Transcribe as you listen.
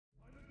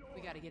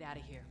gotta get out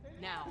of here.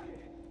 Now.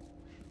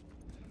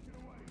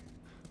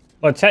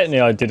 Well, technically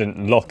I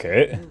didn't lock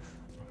it.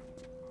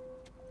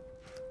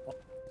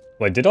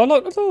 Wait, did I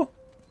lock the door?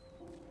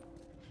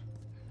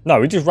 No,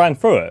 we just ran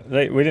through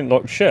it. We didn't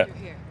lock shit. You're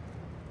here.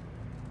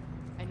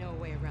 I know a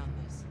way around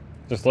this.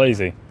 Just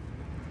lazy.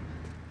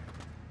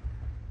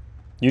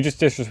 You just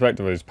disrespected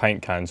those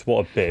paint cans.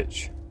 What a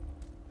bitch.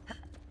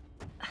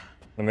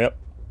 Let me up.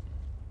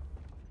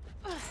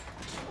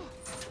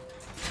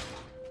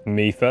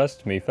 Me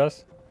first. Me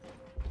first.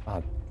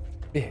 Ah,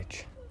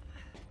 bitch.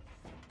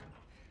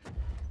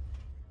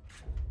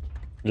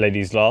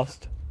 Ladies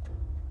last.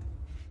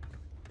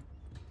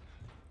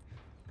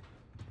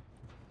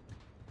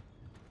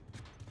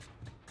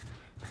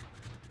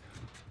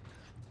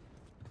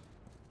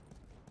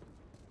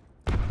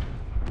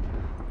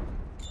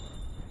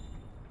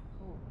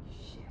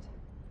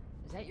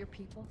 Is that your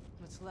people?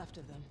 What's left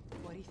of them?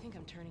 Why do you think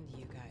I'm turning to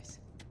you guys?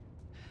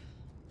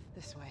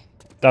 This way.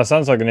 That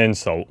sounds like an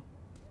insult.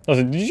 I was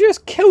like, did you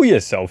just kill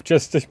yourself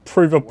just to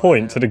prove a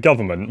point to the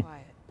government?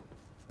 Quiet.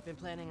 Been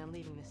planning on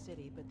leaving the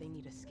city, but they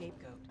need a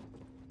scapegoat.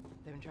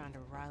 They've been trying to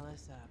rile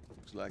us up.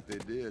 Looks like they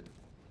did.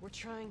 We're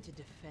trying to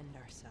defend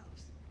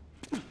ourselves.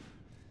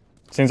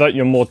 Seems like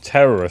you're more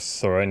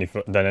terrorists or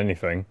than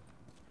anything.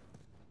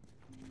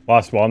 Well,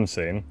 that's what I'm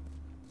seeing.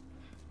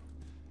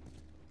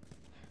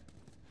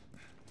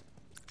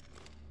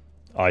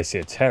 I see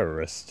a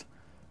terrorist.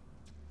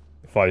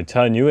 If I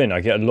turn you in, I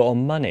get a lot of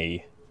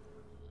money.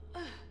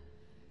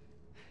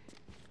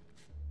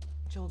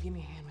 Joel, give me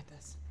a hand with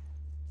this.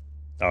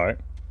 Alright.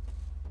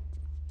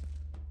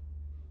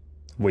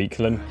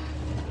 Weakling.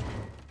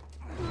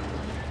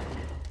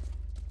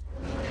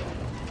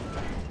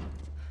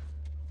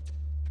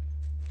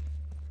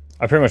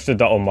 I pretty much did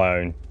that on my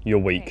own. You're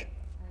weak.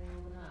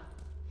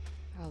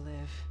 I'll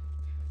live.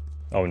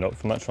 Oh, not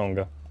for much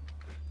longer.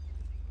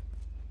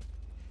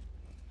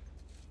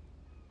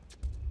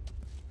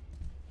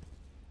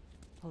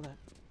 Hold up.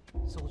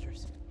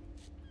 Soldiers.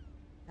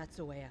 That's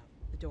the way out.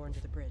 The door into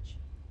the bridge.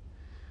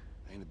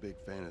 Ain't a big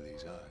fan of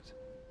these odds.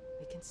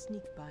 We can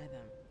sneak by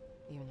them,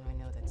 even though I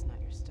know that's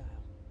not your style.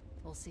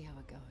 We'll see how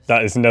it goes.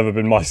 That has never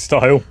been my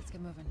style. Let's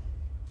get moving.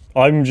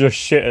 I'm just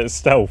shit at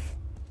stealth.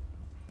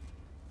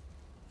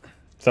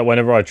 So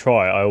whenever I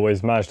try, I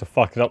always manage to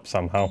fuck it up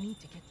somehow. We need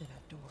to get to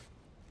that door.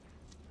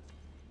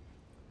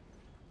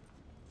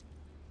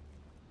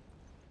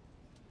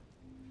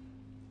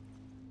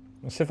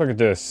 Let's see if I could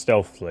do it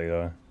stealthily,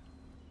 though.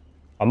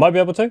 I might be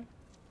able to.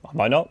 I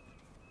might not.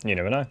 You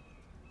never know.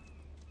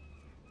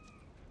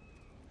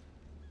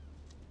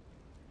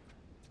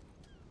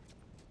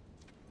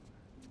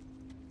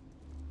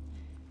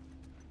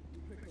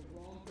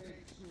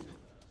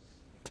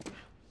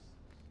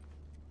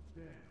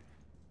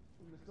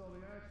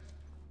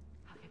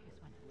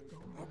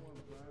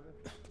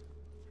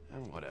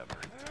 Whatever.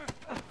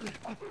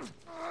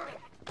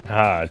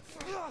 Ah.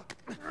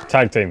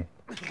 Tag team.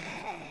 Good.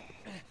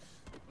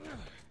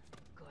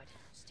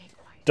 Stay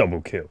quiet.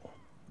 Double kill.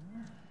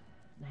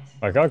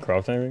 Like, I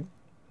craft anything?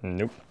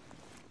 Nope.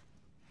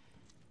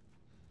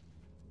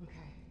 Okay.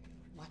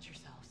 Watch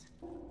yourselves.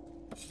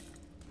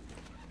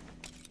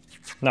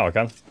 Now I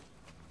can.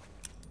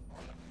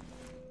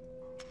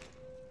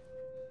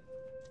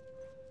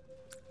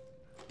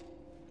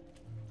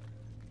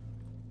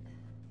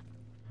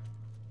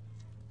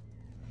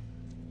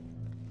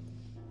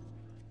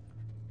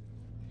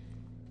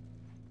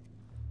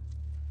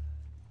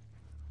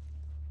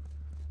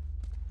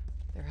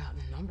 They're out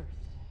in numbers.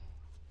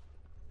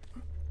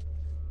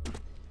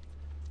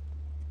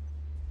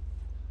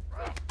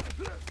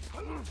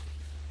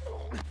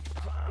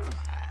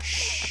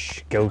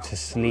 Shh, go to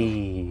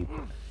sleep.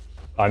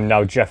 I'm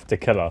now Jeff the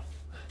Killer.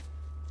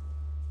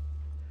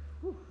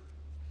 Good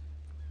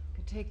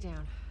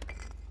takedown.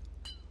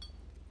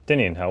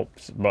 Dinian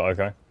helps, but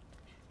okay.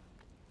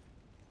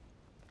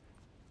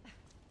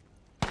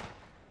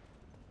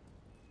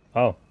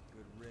 Oh.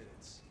 Good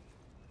riddance.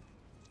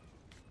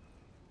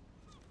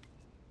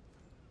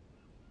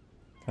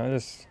 Can I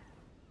just...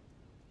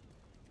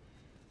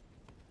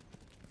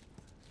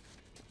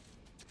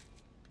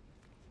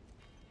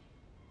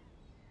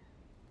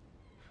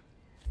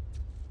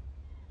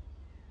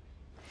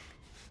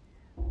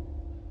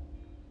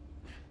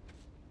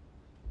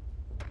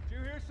 Did you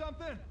hear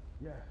something?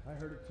 Yeah, I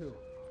heard it too.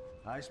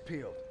 Eyes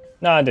peeled.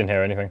 No, I didn't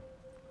hear anything.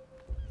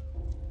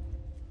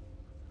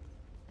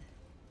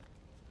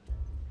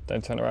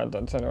 Don't turn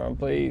around,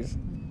 please.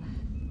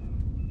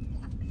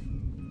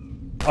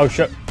 Oh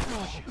shit.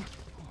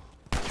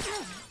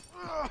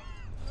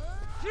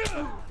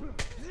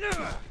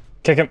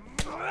 Kick him.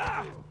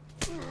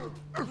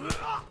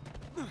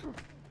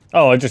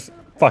 Oh, I just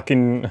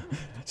fucking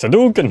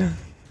Sadookan.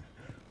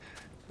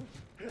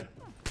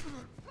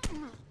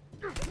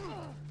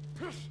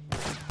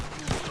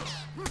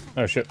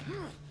 Oh shit.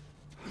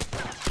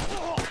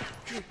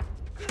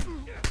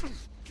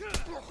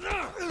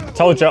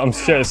 Told you I'm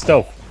shit at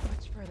stealth.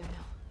 Much further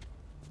now.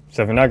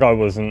 So that guy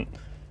wasn't...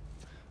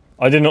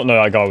 I did not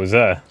know that guy was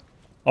there.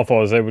 I thought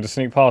I was able to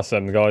sneak past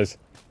them guys.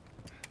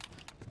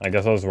 I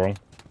guess I was wrong.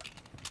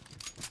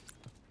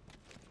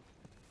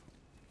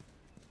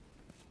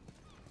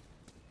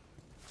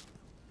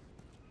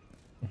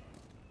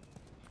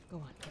 Go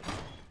on.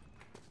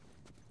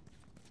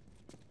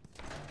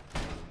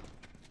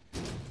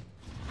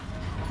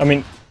 I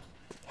mean,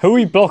 who are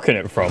we blocking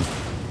it from?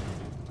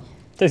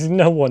 There's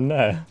no one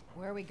there.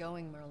 Where are we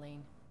going,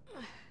 Marlene?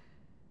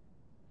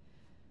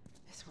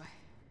 This way.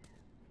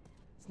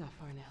 It's not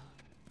far now.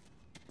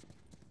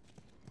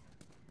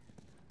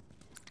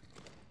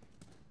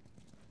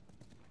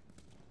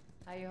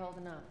 How you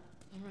holding up?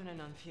 I'm running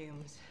on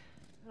fumes,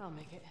 but I'll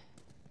make it.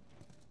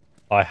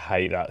 I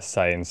hate that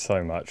saying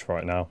so much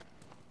right now.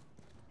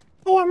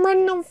 Oh, I'm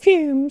running on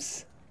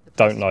fumes.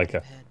 Don't like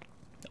it.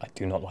 I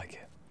do not like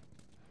it.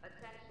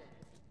 Attention.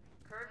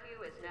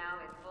 Curfew is now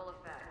in full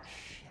effect.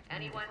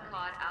 Anyone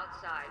caught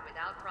outside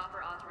without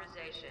proper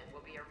authorization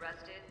will be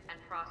arrested and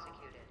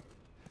prosecuted.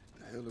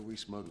 The hell are we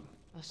smuggling?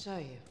 I'll show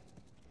you.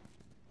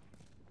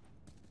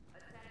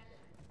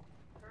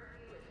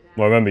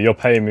 Well, remember, you're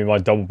paying me my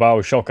double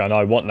barrel shotgun.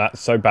 I want that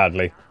so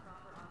badly.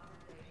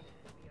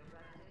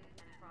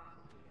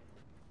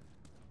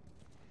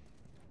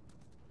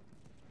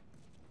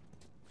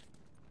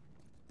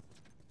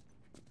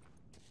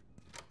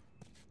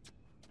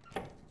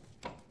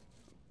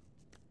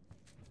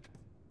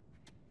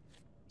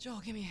 Joel,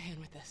 give me a hand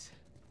with this.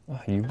 Oh,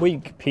 you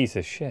weak piece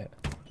of shit.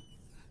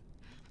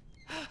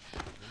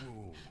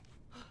 Whoa.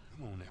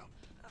 Come on now.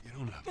 Get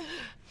on up.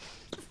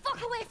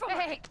 Fuck away from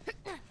me!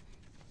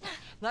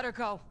 Let her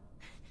go.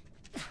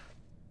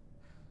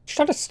 She's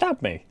trying to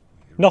stab me.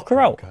 Knock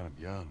her out. Kind of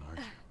young, aren't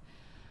you?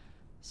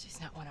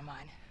 She's not one of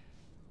mine.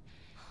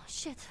 Oh,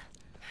 shit.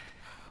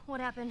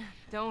 What happened?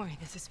 Don't worry,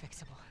 this is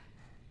fixable.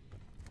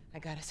 I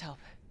got his help.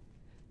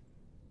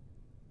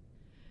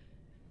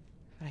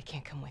 But I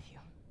can't come with you.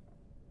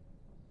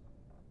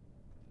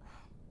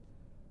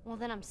 Well,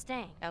 then I'm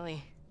staying.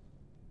 Ellie,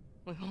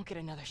 we won't get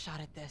another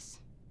shot at this.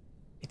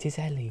 It is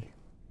Ellie.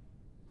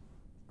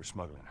 We're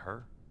smuggling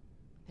her?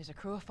 There's a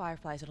crew of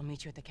fireflies that'll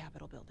meet you at the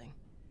Capitol building.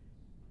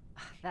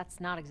 That's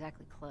not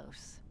exactly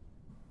close.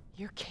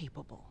 You're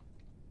capable.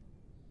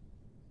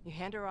 You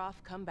hand her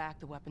off, come back,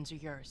 the weapons are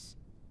yours.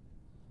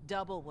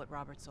 Double what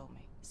Robert sold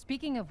me.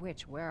 Speaking of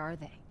which, where are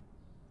they?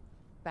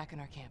 Back in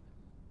our camp.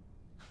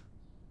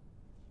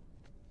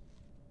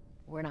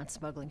 We're not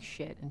smuggling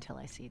shit until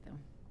I see them.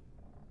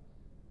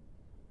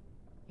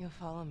 You'll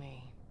follow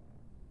me.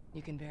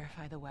 You can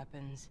verify the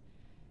weapons.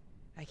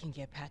 I can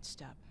get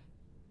patched up.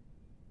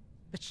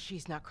 But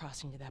she's not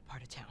crossing to that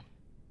part of town.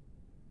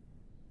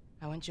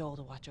 I want Joel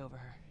to watch over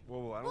her.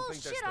 Whoa, I don't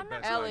think that's Bullshit, the I'm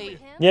not best Ellie. idea.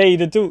 with him. Yay,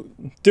 the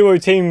duo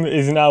team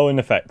is now in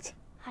effect.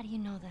 How do you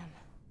know them?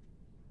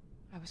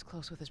 I was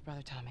close with his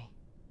brother Tommy.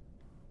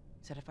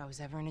 Said if I was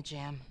ever in a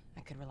jam,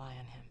 I could rely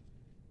on him.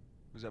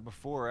 Was that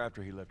before or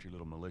after he left your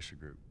little militia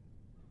group?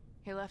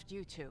 He left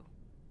you too.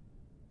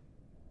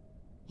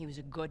 He was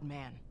a good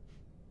man.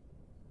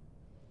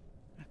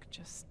 I could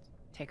just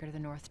take her to the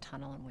North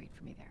Tunnel and wait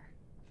for me there.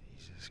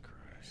 Jesus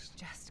Christ.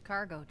 Just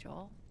cargo,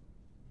 Joel.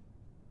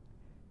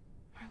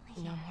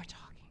 No more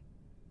talking.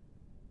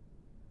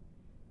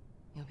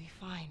 You'll be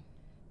fine.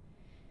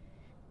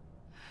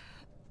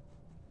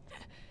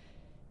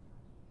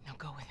 Now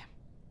go with him.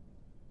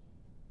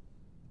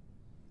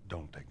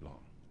 Don't take long.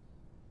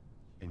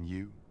 And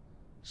you,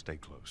 stay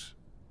close.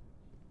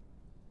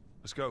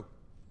 Let's go.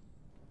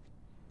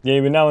 Yeah,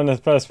 we're now in the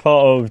first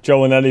part of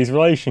Joel and Ellie's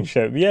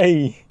relationship.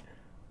 Yay!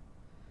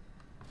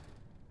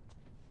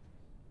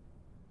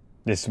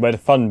 This is where the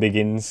fun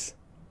begins.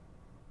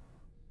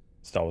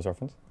 Star Wars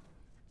reference.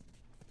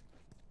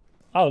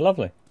 Oh,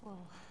 lovely. Whoa.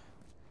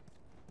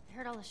 I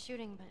heard all the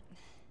shooting, but...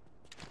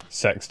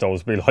 Sex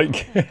dolls be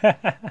like.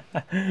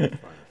 Fireflies.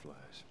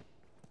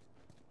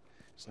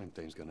 Same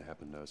thing's gonna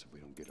happen to us if we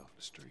don't get off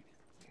the street.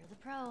 You're the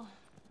pro. I'm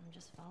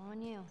just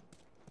following you.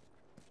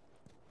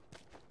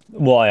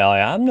 Why, I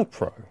am the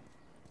pro.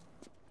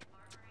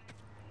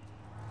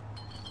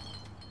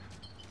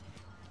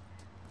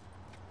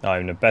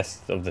 I'm the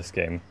best of this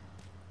game.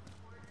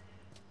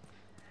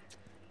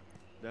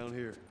 Down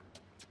here.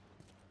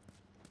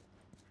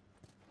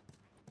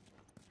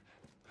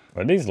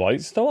 Are these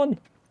lights still on?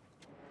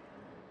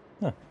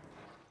 Huh.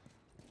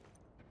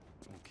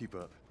 Keep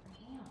up.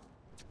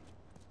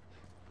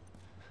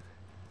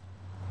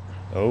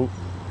 Oh.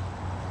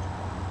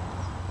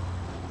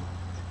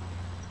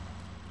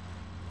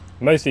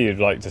 Most of you'd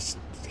like to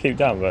keep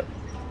down, but...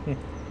 Where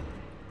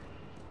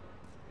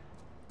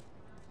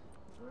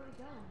are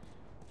we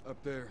going?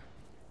 Up there.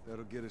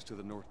 That'll get us to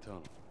the North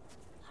Tunnel.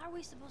 How are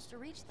we supposed to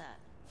reach that?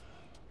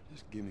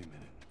 Just give me a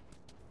minute.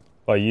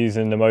 By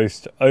using the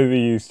most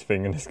overused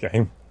thing in this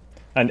game.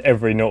 And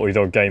every Naughty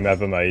Dog game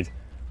ever made.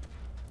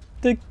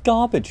 The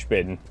garbage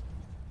bin.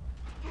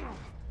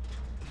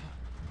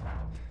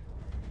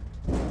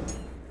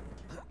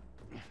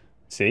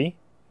 See?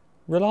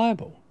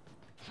 Reliable.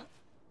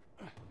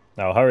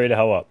 Now hurry the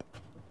hell up.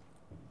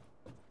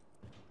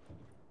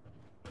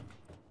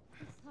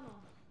 Tunnel.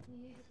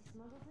 You use it to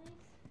smuggle things?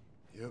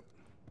 Yep.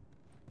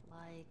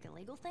 Like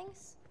illegal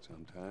things?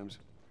 Sometimes.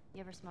 You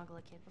ever smuggle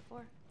a kid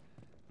before?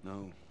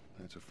 No,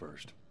 that's a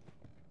first.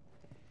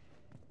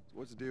 So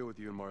what's the deal with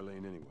you and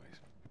Marlene anyways?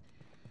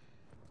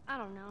 I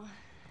don't know.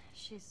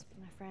 She's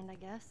my friend, I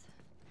guess.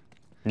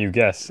 You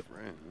guess.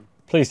 Friend, huh?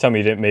 Please tell me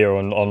you didn't meet her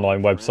on an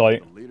online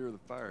website. The leader of the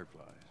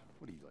fireflies.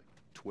 What are you, like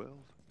 12?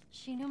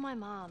 She knew my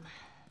mom,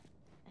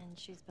 and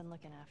she's been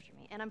looking after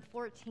me. And I'm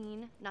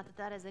 14. Not that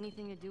that has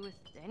anything to do with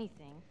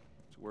anything.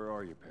 So where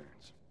are your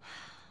parents?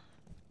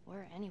 Where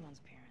are anyone's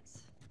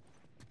parents?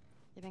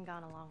 They've been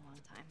gone a long, long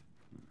time.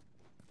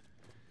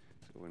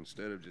 So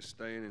instead of just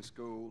staying in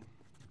school,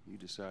 you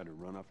decide to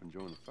run up and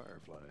join the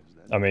fireflies.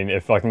 I mean,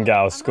 if I can get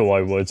out of school,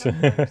 I would.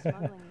 Smuggling me,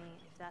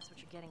 if that's what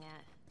you're getting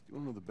at. You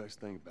wanna know the best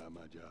thing about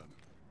my job?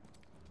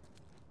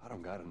 I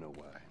don't gotta know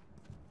why.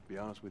 To be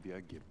honest with you,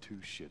 I give two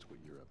shits what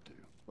you're up to.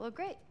 Well,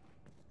 great.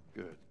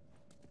 Good.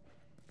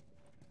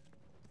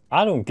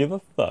 I don't give a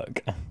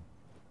fuck.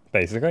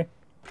 Basically.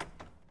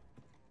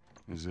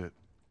 Is it?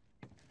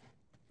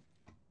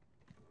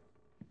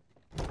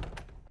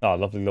 Oh,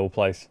 lovely little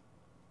place.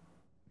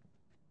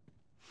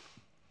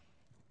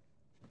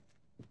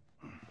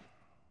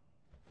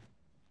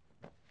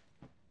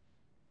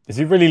 Is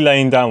he really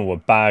laying down with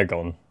a bag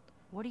on?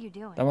 What are you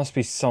doing? That must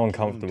be so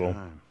uncomfortable.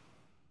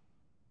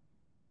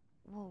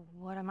 Well,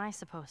 what am I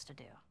supposed to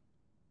do?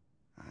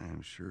 I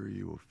am sure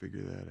you will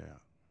figure that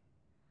out.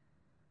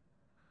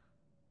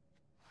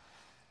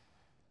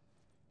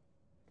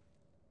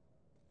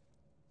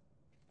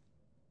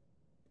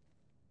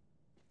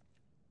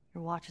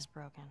 Your watch is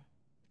broken.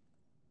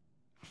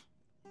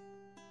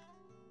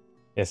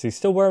 Yes, he's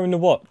still wearing the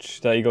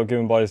watch that he got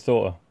given by his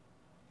daughter.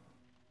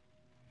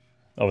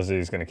 Obviously,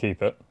 he's going to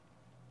keep it.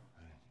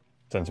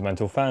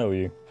 Sentimental fan of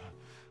you.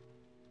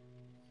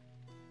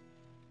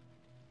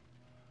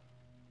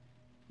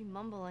 You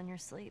mumble in your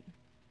sleep.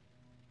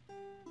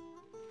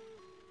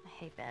 I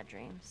hate bad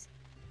dreams.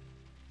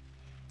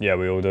 Yeah,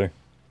 we all do.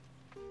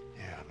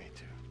 Yeah, me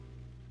too.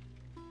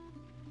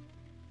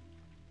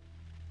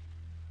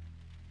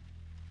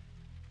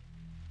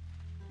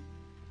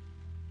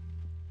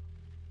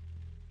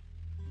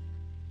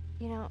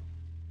 You know,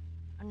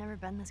 I've never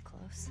been this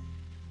close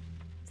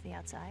to the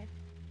outside.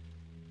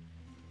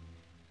 I mean,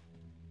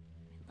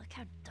 look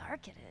how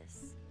dark it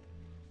is.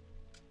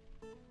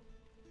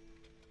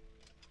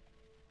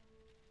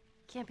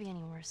 Can't be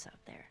any worse out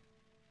there.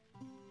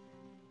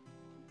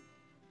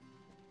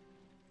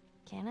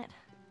 Can it?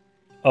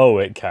 Oh,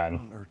 it can.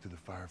 What on earth do the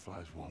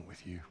fireflies want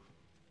with you?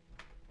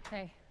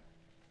 Hey.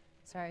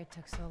 Sorry it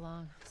took so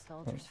long.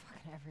 Soldiers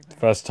fucking everywhere.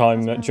 First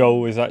time that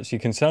Joel is actually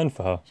concerned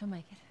for her. She'll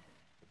make it.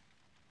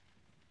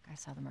 I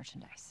saw the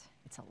merchandise.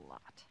 It's a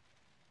lot.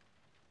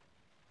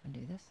 Wanna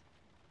do this?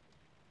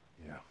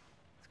 Yeah.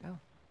 Let's go.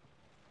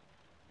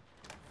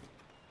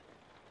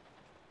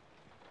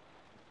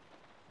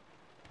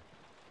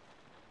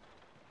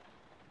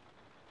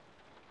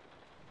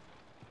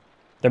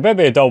 There better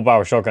be a double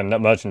barrel shotgun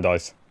that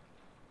merchandise.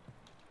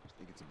 I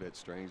think it's a bit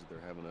strange that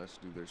they're having us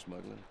do their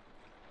smuggling.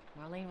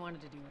 Marlene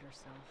wanted to do it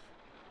herself.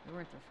 We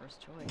weren't their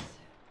first choice.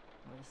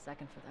 Or the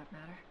second for that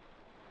matter.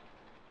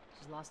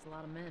 She's lost a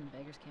lot of men.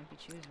 Beggars can't be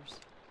choosers.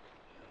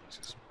 Let's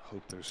just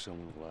hope there's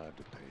someone alive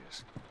to pay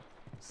us.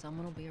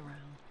 Someone will be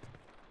around.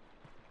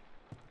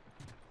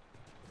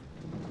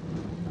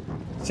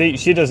 See,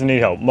 she doesn't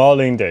need help.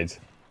 Marlene did.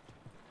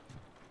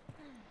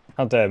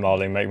 How dare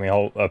Marlene make me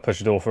push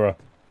the door for her.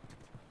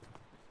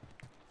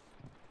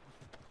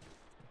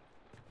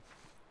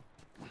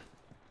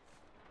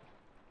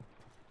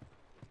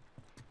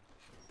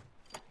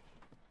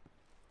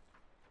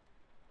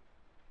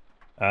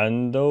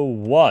 And a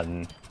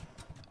 1.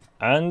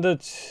 And a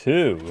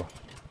 2.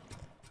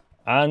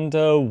 And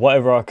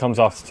whatever comes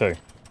after 2.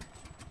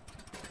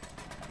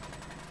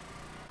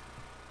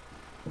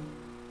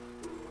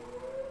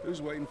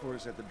 Who's waiting for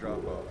us at the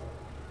drop-off?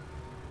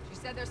 She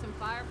said there's some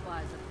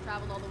fireflies that have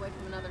traveled all the way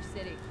from another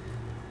city.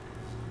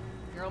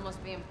 Girl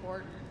must be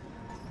important.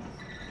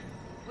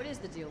 What is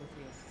the deal with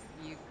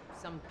you? You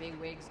some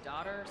bigwig's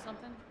daughter or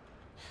something?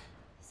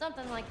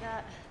 Something like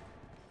that.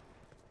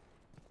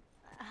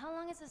 How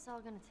long is this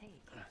all gonna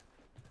take?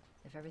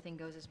 If everything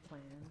goes as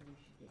planned, we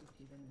should get you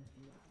to them in a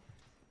few hours.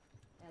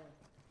 Ellie,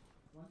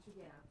 once you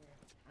get out there,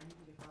 I need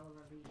you to follow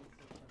our lead and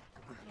stay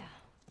close. Yeah,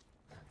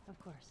 of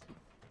course.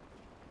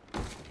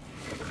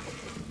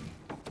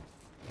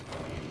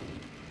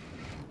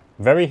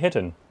 Very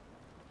hidden.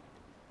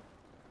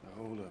 Now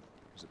hold up.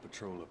 There's a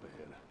patrol up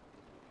ahead.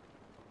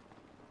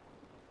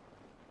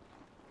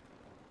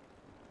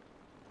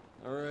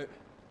 All right.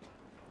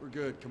 We're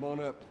good. Come on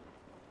up.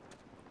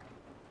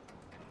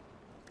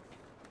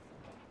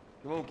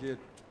 Come on, kid.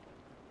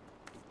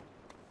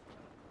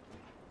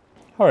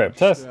 Hurry up,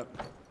 Tess. Step.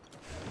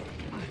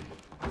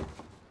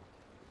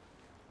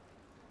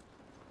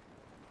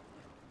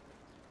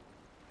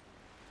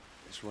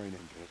 This rain ain't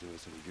gonna do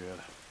us any good.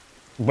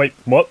 Wait,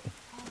 what?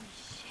 Holy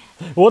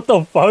shit, What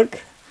the fuck?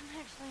 I'm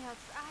actually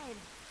outside.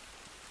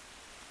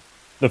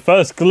 The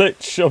first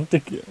glitch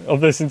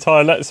of this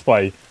entire Let's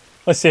Play.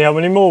 Let's see how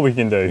many more we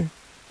can do.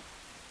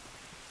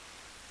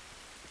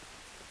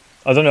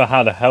 I don't know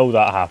how the hell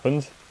that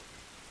happened.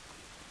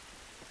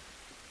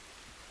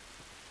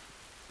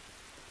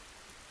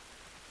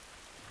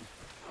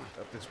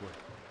 This way.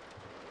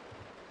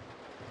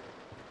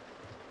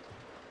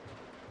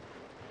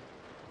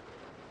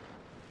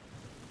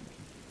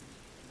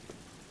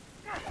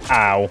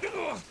 Ow.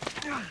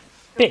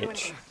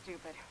 Bitch.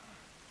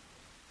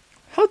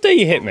 How dare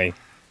you hit me?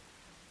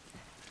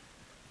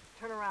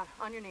 Turn around,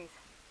 on your knees.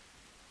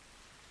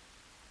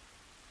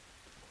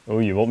 Oh,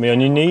 you want me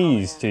on your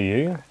knees, do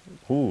you?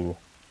 Ooh.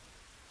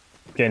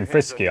 Getting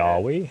frisky,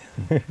 are we?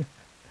 This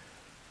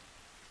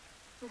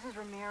is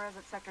Ramirez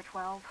at Sector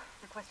 12,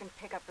 requesting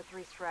pickup for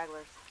 3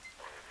 stragglers.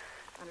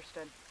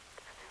 Understood.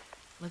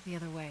 Look the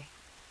other way.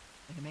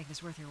 We can make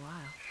this worth your while.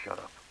 Shut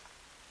up.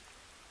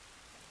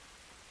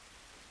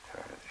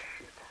 Tired of this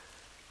shit.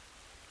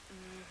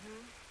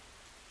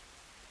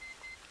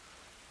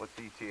 What's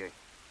the ETA?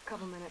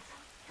 Couple minutes.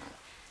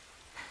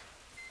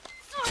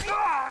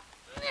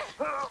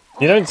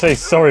 You don't say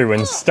sorry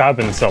when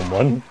stabbing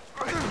someone.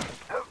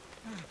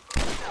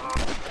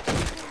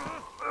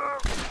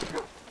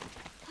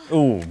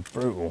 Ooh,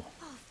 brutal.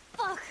 Oh,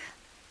 fuck.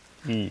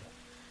 Yeah.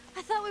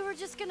 I thought we were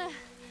just gonna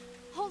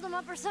hold him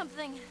up or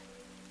something.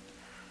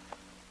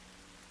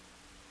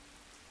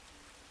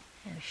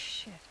 Oh,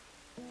 shit.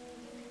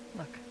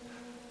 Look.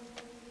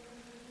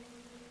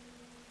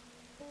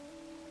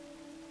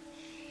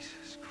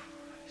 Jesus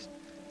Christ.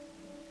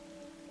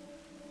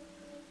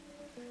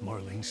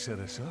 Marlene set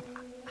us up?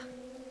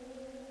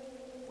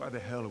 Why the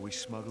hell are we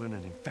smuggling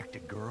an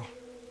infected girl?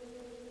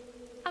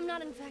 I'm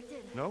not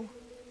infected. No?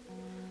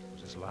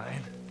 Just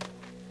lying?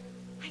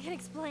 I can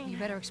explain. You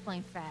better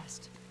explain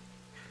fast.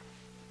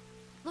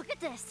 Look at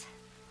this.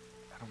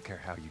 I don't care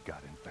how you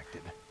got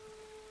infected.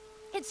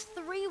 It's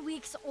 3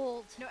 weeks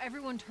old. No,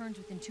 everyone turns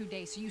within 2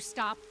 days, so you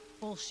stop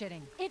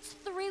bullshitting. It's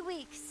 3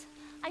 weeks.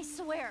 I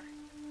swear.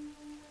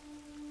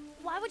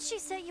 Why would she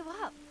set you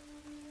up?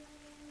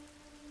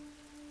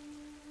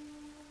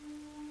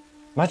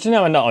 Imagine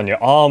having that on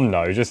your arm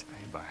though, just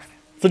Ain't buying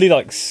it. fully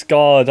like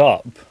scarred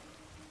up.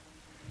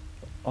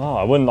 Oh,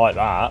 I wouldn't like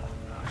that.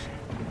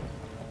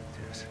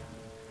 Just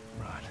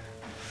run.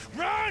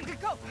 Run!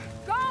 Go!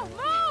 Go!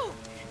 Move!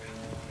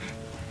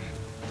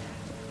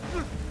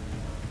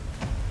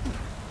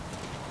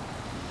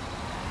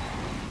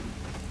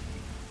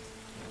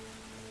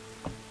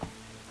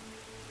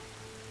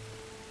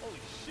 Holy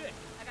shit!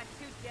 I got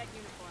 2 dead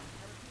uniforms.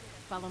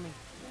 Follow me.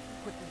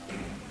 Quickly.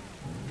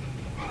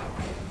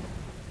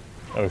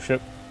 Oh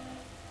shit.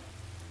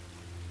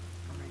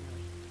 All right,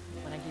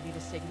 Ellie. When I give you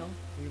the signal,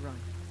 we run.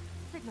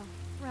 Signal.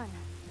 Run.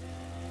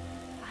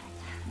 Got it.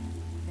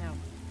 Now,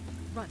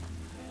 run.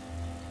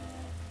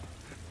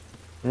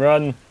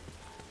 Run.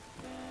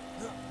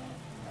 Stay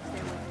away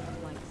from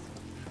the lights.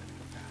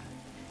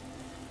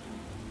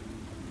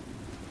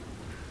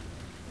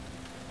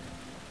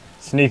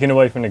 Sneaking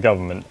away from the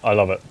government. I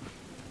love it.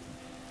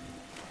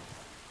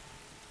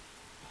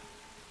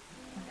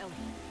 Ellie,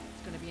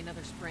 it's gonna be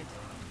another sprint.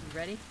 You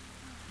ready?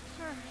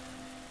 Sure.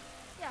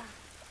 Yeah.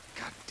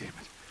 God damn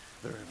it.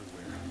 They're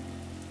everywhere.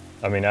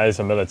 I mean, that is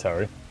a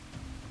military.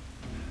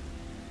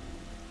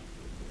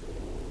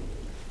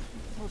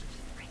 Soldiers,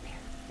 right there.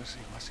 Let's see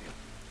him. I see him.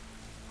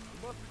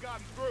 We must have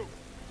gotten through.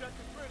 Check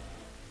the bridge.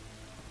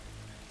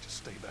 Just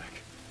stay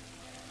back.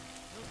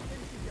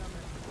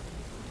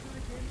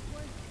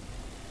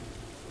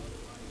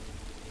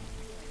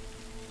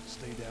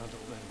 Stay down.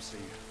 Don't let him see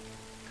you.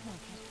 Come on,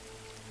 kid.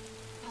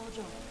 Follow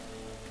Joel.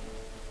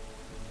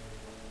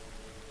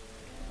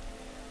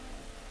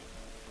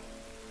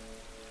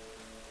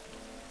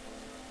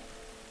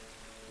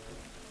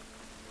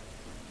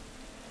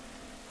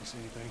 You see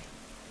anything?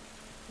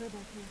 Clear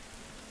back here.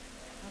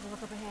 Have a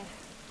look up ahead.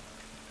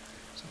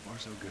 So far,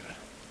 so good.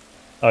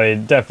 Oh, yeah,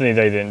 definitely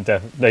they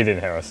didn't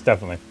hear us.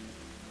 Definitely.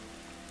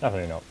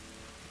 Definitely not.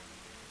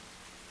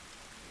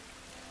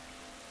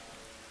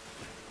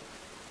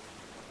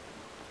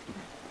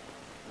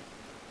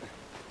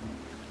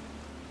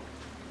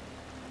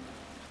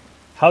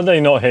 How did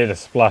they not hear the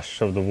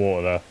splash of the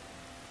water there?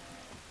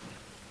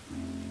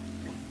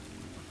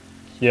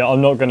 Yeah,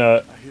 I'm not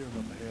gonna I hear him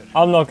up ahead.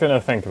 I'm not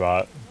gonna think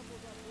about it.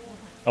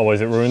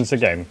 Otherwise it ruins the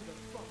game.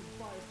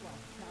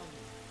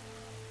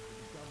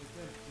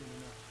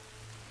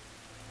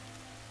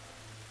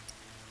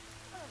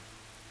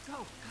 Go,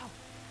 go.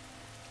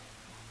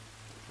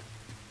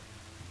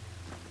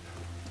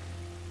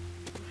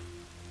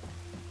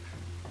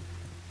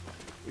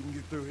 We can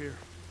get through here.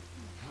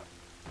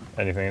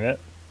 Anything in it?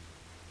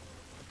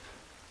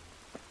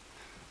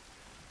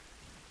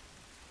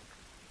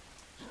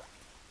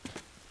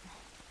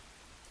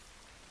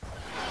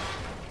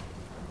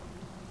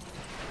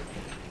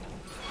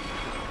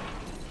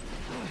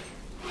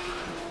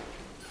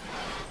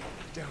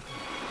 Down.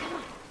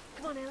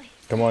 Come on, Ellie.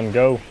 Come on,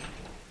 go.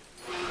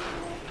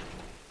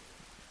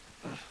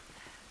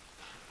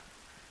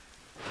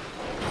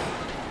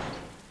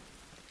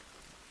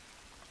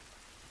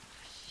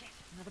 Shit,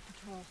 another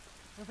patrol.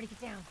 Everybody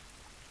get down.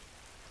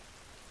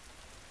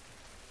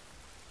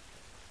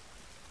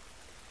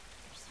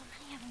 There's so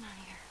many of them out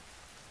here.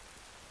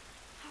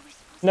 How are we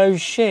supposed No to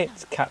shit, find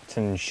them?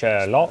 Captain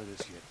Sherlock.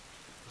 Spotted us yet.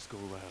 Let's go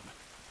around.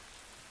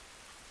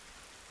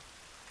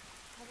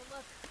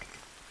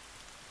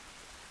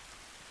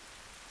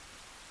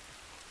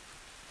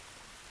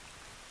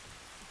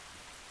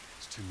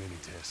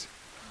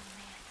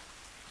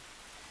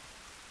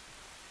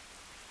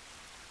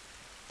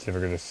 See if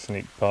we're going to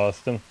sneak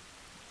past them.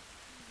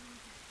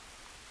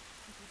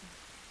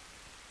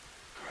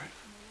 All right.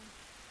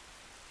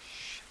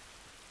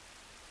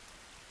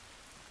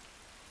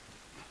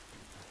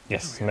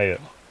 Yes, made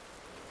it.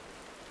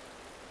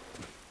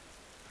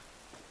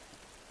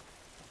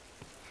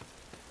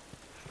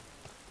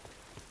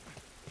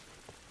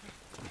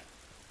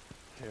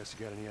 Tess,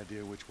 you got any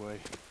idea which way?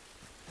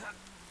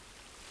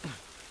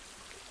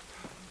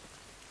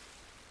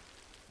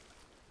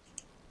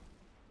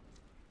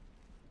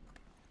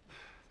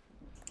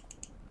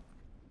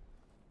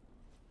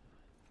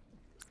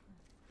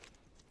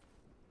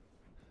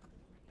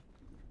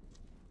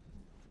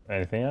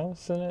 Anything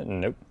else in it?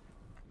 Nope.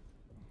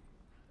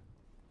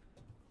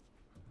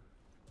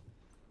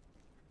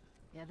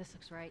 Yeah, this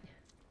looks right.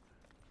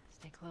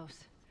 Stay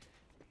close.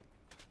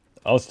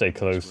 I'll stay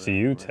close to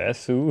you,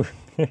 Tess. Ooh.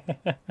 How's it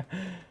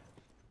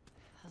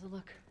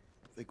look?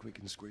 I think we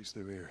can squeeze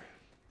through here.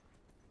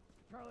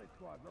 Charlie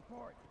squad,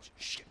 report.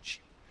 Shit.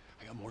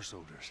 I got more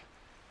soldiers.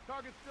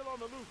 Target's still on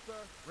the loose, sir.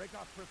 Break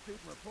off pursuit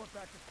and report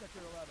back to Sector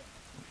 11.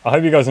 I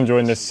hope you guys are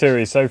enjoying this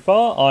series so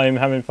far. I'm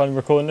having fun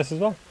recording this as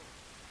well.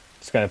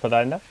 Just going to put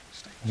that in there.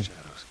 Stay in the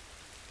shadows.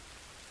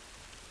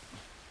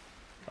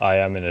 I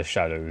am in the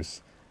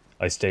shadows.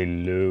 I stay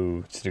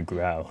low to the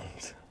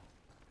ground.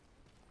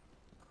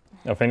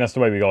 I think that's the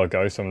way we gotta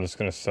go, so I'm just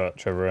gonna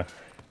search over here.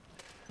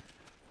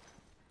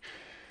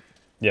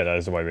 Yeah, that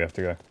is the way we have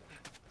to go.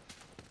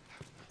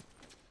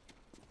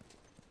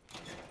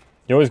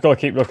 You always gotta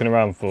keep looking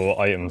around for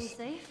Are we items.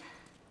 safe?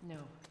 No,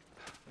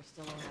 we're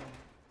still alone.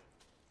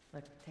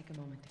 Look, take a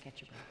moment to catch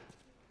your breath.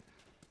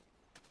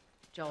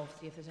 Joel,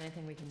 see if there's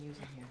anything we can use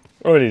in here.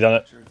 Already done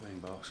it. Sure thing,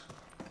 boss.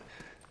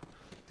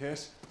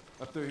 Tess,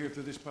 up through here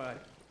through this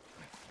pipe.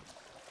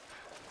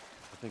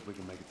 I think we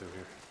can make it through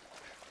here.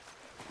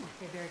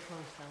 Stay very close,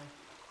 Ellie.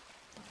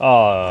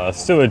 Ah,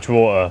 sewage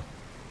water.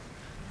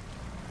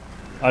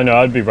 Oh no,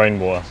 that'd be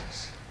rainwater.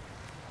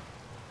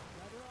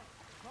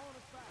 Calling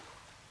us back.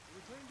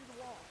 Return to the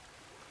wall.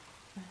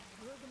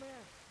 You heard the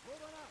man.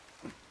 Hold on up.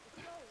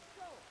 Let's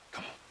go.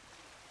 Come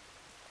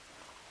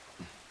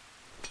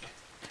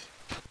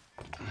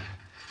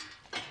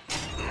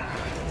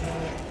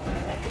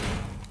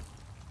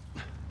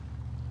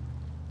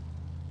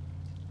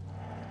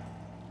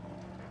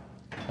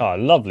on. Ah,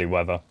 lovely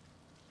weather.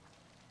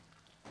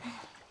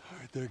 All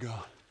right, they're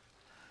gone.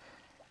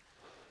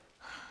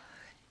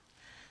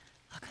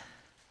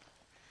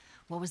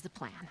 What was the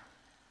plan?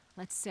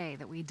 Let's say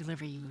that we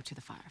deliver you to the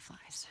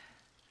fireflies.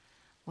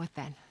 What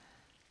then?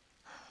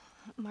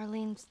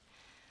 Marlene,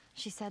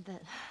 she said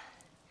that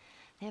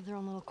they have their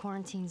own little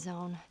quarantine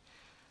zone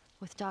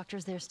with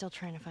doctors there still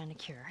trying to find a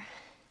cure.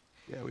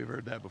 Yeah, we've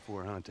heard that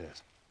before, huh,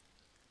 Tess?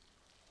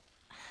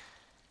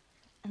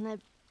 And that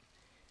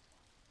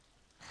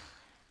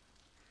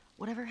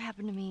whatever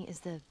happened to me is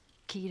the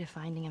key to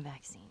finding a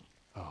vaccine.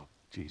 Oh,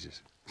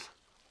 Jesus.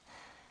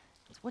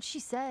 It's what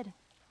she said.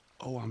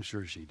 Oh, I'm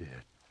sure she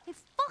did. Hey,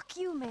 fuck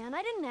you, man.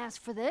 I didn't ask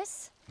for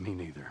this. Me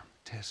neither.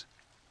 Tess,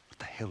 what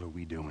the hell are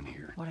we doing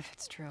here? What if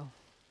it's true?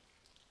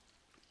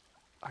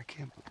 I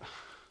can't...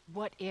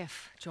 What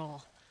if,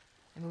 Joel?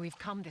 I mean, we've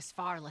come this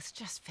far. Let's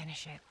just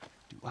finish it.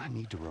 Do I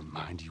need to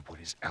remind you what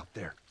is out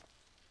there?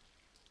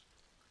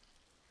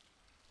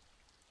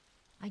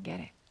 I get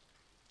it.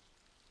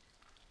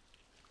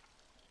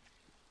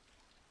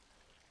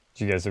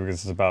 Do you guys think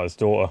this is about his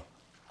daughter?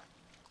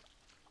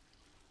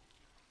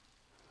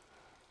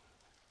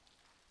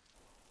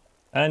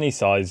 And he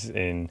sighs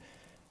in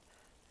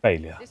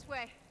failure. This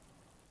way.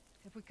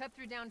 If we cut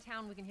through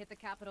downtown, we can hit the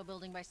Capitol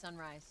building by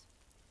sunrise.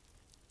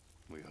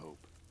 We hope.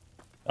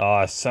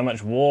 Ah, so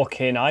much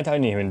walking. I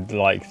don't even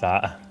like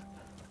that.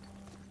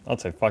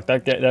 I'd say fuck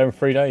that. Get there in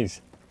 3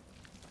 days.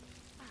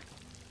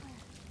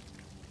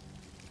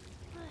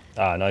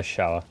 Ah, nice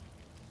shower.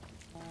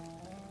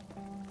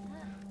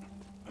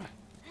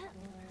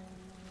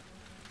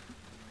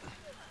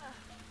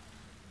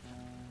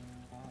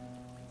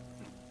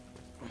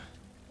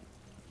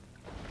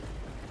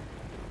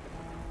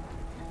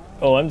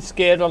 Oh, I'm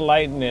scared of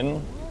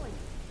lightning. Holy.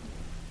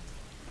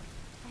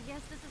 I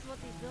guess this is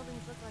what these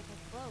buildings look like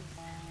up close.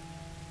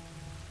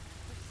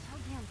 They're so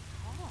damn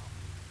tall.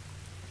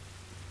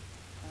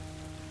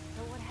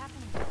 So what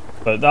happened?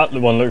 But that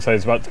one looks like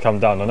it's about to come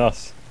down on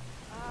us.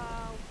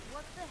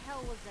 What the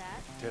hell was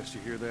that? Tess,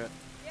 you hear that?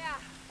 Yeah.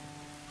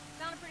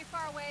 Sounded pretty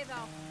far away,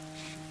 though.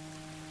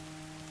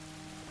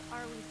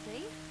 Are we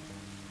safe?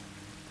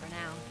 For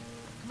now.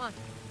 Come on.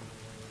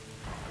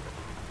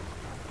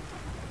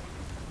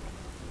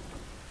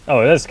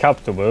 Oh, there's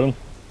Capitol Building.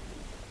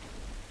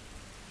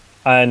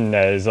 And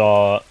there's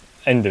our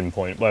ending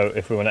point, well,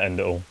 if we want to end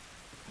it all.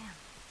 Damn,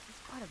 it's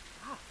quite a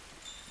drop.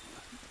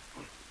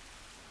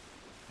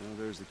 Oh,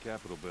 there's the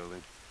Capitol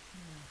building.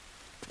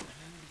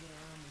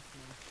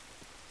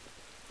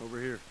 Over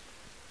here.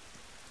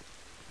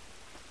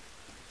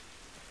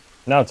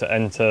 Now to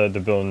enter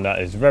the building that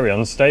is very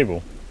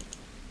unstable.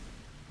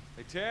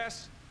 Hey,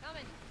 Tess?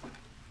 Coming.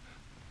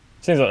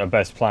 Seems like the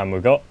best plan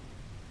we've got.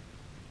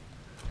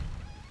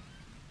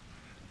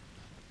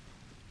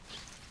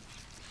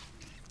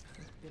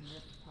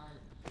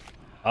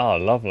 Oh,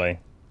 lovely.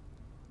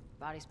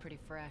 Body's pretty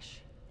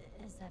fresh.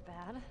 Is that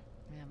bad?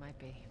 Yeah, it might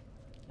be.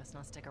 Let's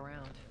not stick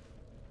around.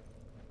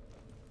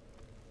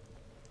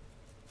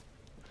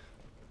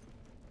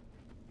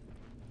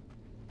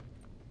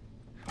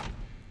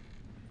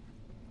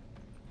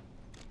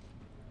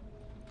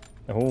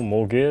 Oh,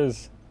 more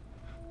gears.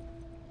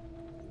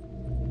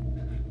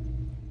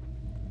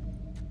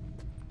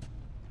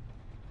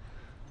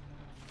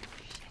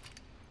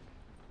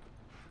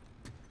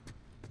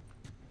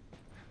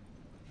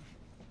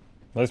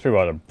 Those people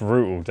had a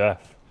brutal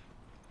death.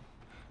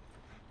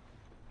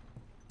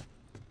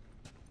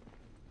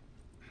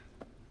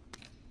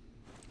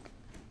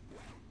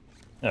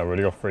 Yeah, I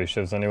already got 3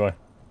 shivs anyway.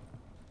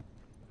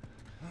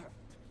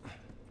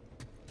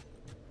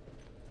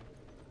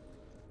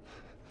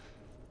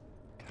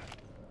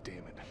 Damn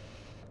it.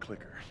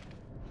 Clicker.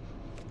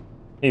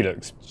 He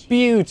looks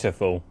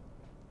beautiful.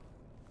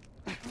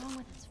 What's wrong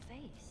with his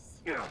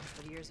face?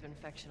 But years of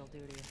infection will do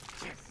to you.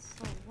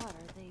 So what,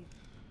 are they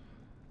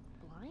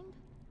blind?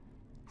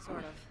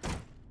 Sort of.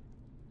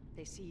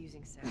 They see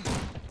using sound.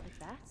 Like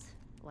bats?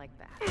 Like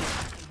that. You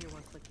hear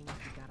one clicking, you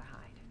gotta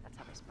hide. That's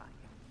how they spot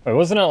you. Wait,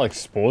 wasn't that like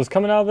spores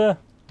coming out of there?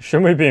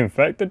 Shouldn't we be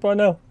infected by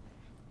now?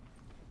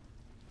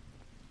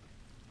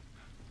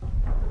 The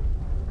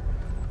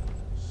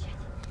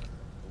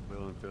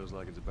building feels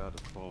like it's about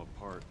to fall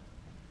apart.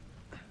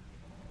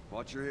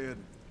 Watch your head.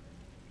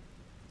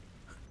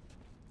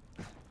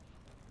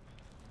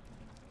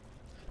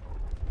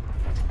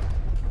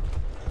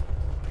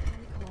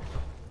 Totally cool.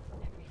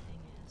 Everything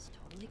is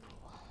totally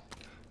cool.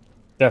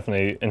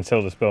 Definitely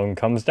until this building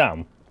comes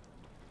down.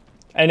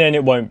 And then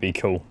it won't be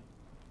cool.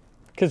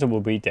 Because it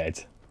will be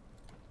dead.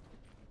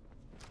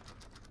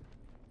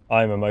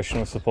 I am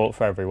emotional support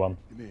for everyone.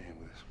 Give me a hand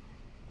with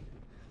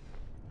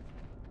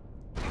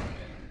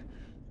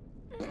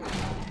this.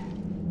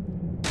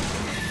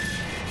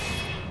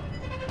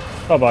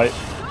 Bye-bye.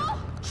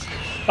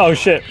 Oh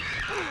shit.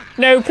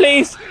 No,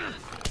 please!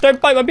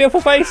 Don't bite my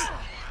beautiful face!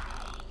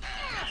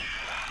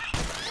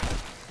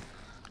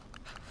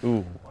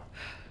 Ooh.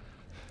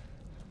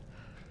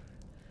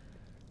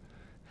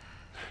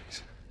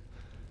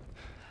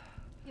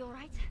 You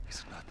alright?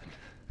 It's nothing.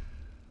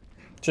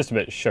 Just a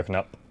bit shooken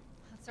up.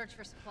 Let's search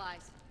for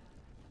supplies.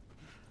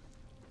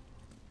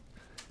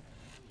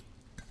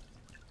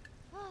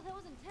 Oh, that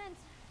was intense.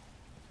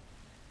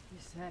 You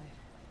said it.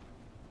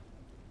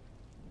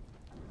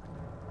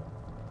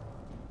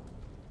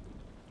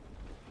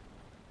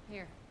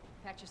 Here,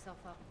 patch yourself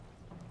up.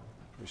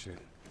 Appreciate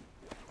it.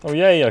 Oh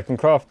yeah, I can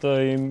craft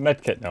a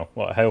med kit now.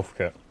 What, a health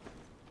kit.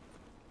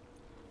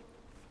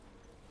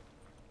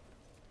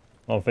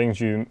 One of the things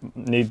you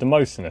need the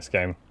most in this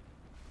game.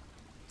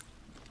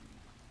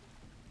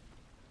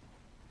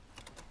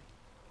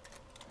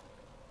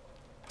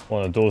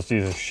 One of the doors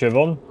uses shiv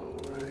on.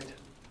 Alright.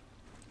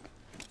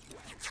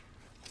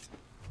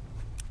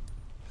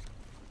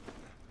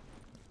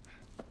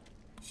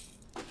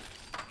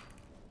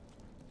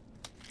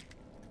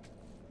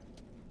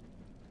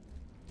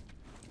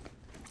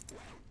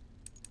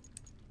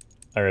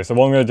 Okay, so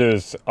what I'm going to do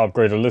is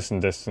upgrade the listen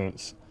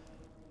distance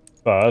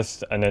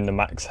first and then the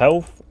max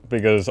health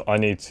because I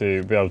need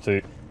to be able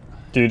to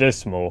do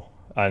this more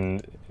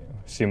and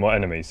see more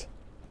enemies.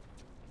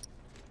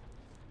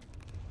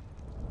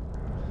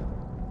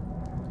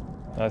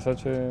 That's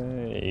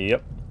actually...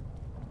 Yep.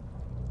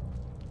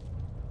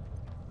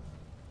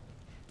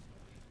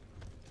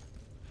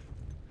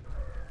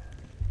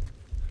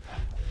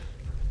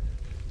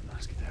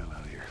 Let's get the hell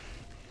out of here.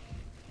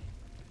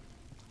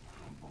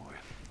 Oh boy.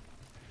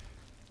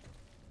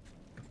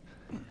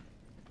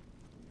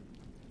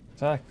 Is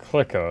that a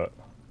clicker?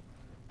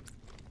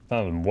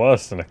 Sounds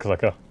worse than a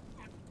clicker.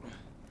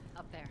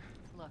 Up there.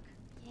 Look.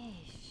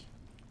 Yeesh.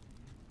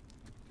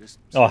 Just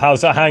Oh,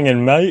 how's that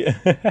hanging, mate?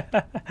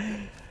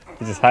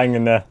 He's just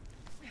hanging there.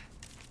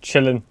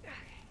 Chilling.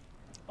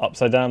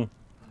 Upside down.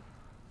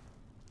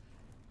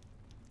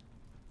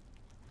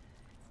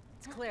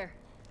 It's clear.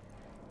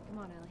 Come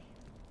on, Ellie.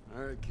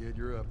 Alright, kid,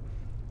 you're up.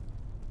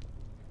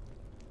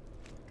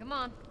 Come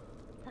on.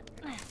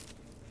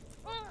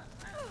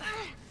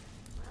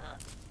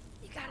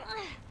 You got it.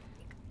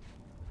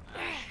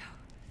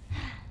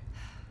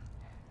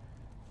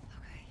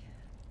 Okay.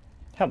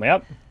 Help me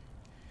up.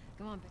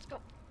 Come on, bitch. Go.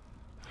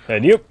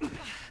 Eddie up.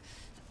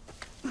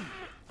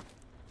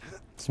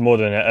 It's more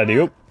than an Eddie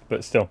up,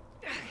 but still.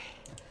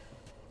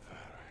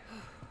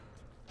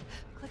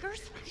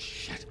 Clickers?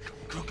 Shit.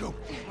 Go.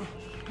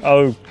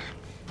 Oh.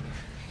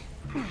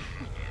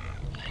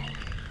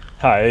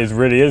 Hi, it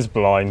really is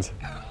blind.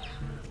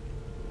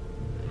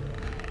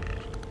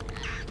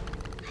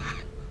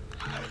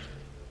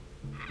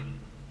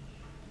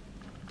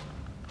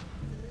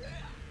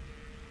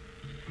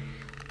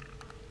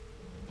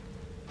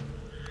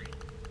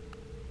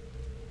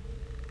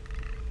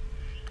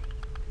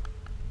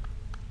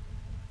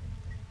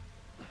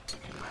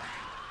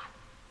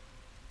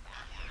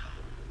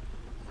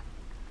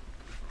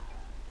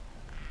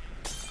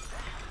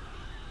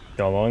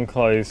 Come on,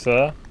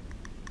 closer.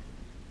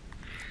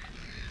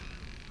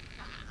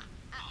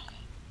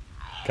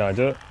 Can I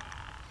do it?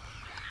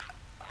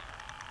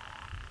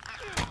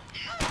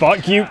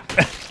 Fuck you!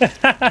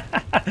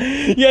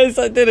 Yes,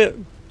 I did it!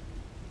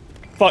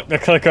 Fuck the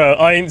clicker,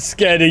 I ain't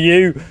scared of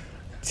you!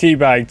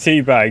 Teabag,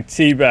 teabag,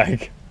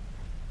 teabag.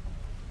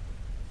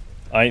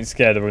 I ain't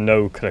scared of a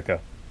no clicker.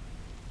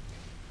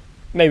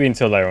 Maybe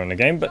until later on in the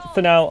game, but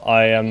for now,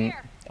 I'm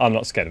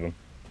not scared of him.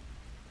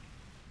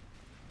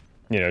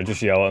 You know,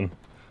 just yell at him.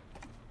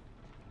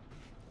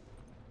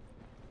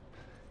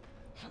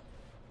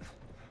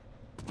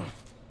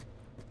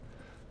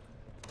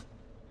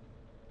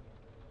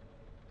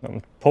 I'm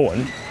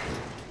pulling.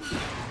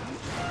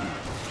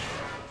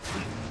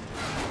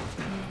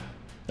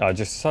 Oh,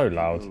 just so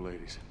loud.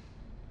 Ladies.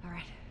 All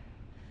right.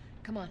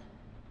 Come on.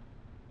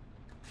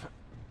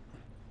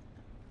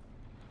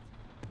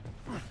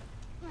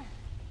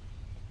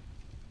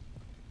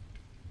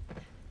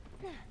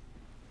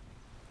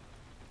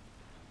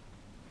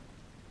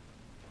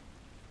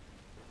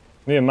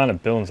 The amount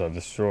of buildings I've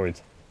destroyed.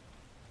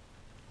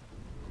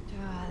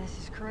 This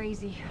is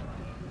crazy.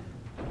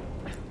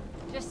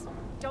 Just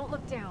don't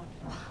look down.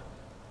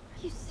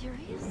 Are you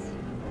serious?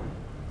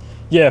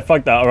 Yeah,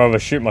 fuck that. I'd rather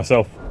shoot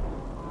myself.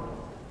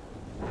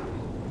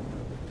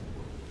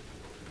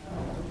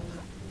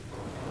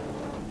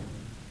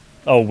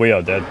 Oh, we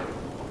are dead.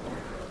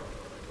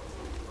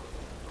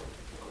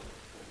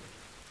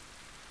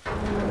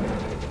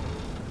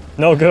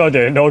 No good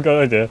idea. No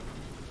good idea.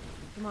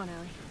 Come on,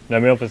 Ellie.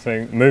 Let me off this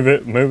thing. Move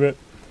it. Move it.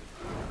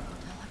 Don't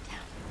look down.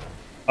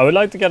 I would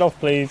like to get off,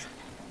 please.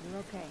 You're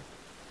okay.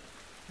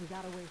 We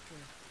got a way through.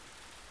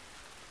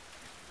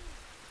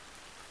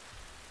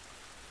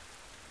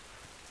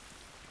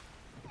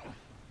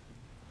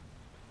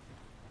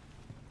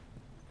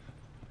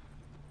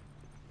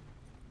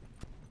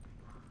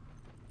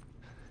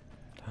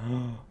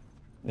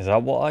 Is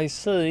that what I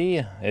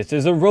see? It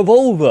is a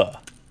revolver.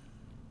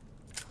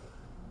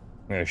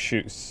 I'm gonna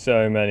shoot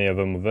so many of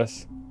them with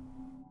this.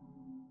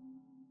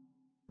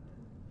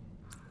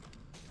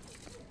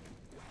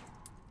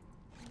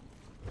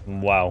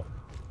 Wow.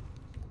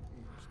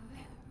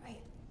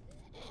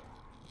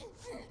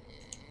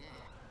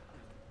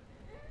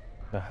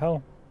 The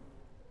hell?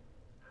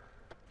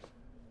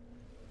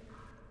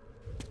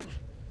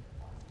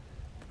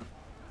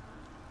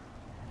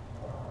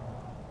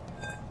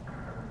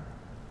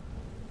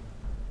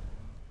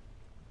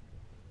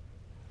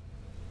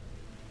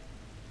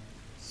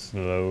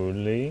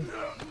 Slowly.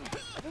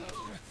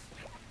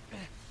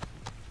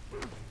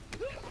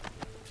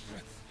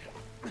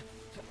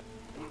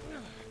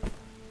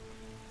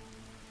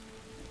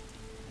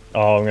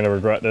 Oh, I'm gonna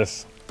regret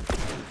this.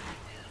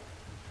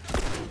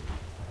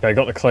 Okay,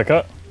 got the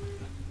clicker.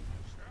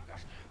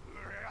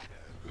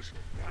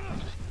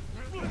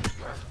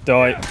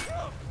 Die.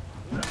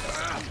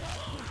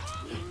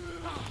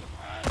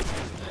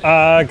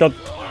 Ah, God.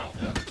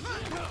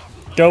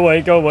 Go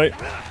away, go away.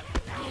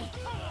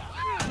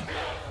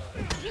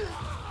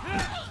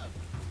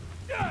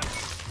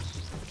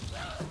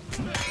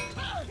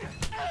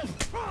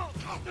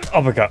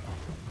 Uppercut.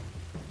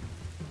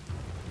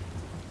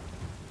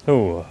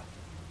 Ooh.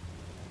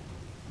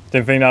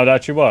 Didn't think that would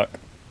actually work.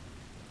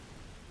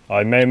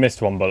 I may have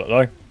missed one bullet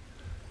though.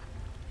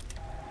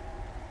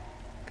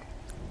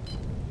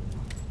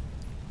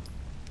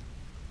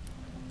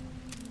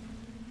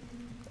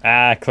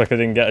 Ah, clicker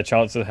didn't get a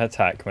chance to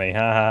attack me.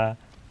 Haha.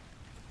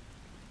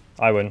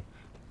 I win.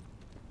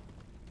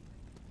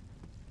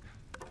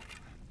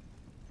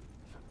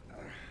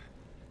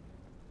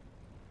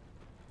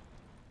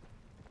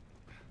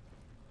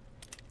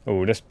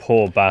 Oh, this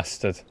poor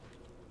bastard.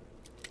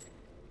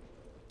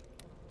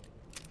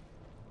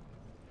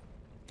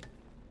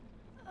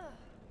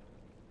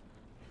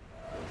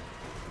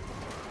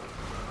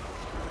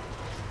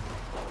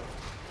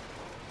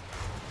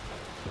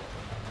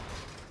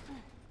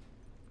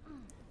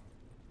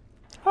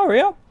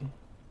 Hurry up.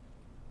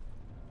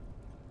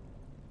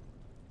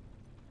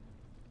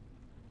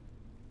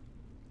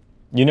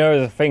 You know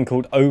there's a thing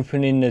called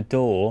opening the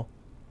door.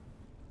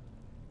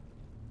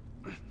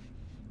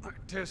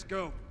 Tess,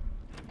 go.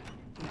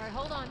 All right,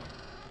 hold on.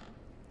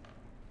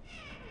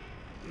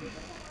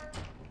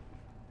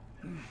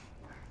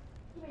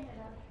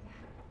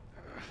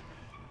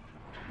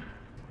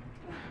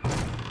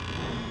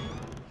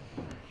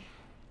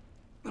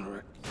 All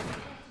right.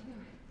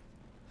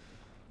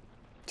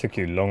 Took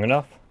you long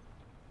enough.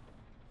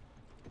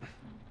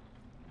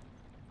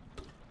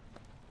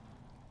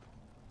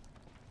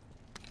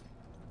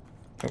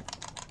 Oh,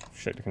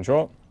 shit to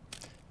control.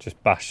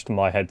 Just bashed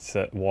my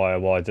headset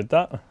while I did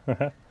that.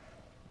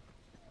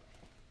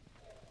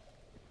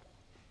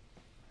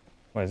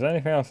 Wait, is there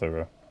anything else over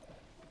here?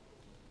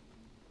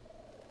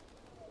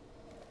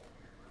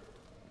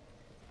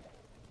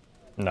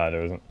 No,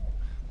 there isn't.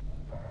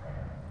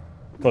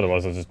 Thought it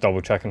was, I was just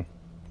double checking.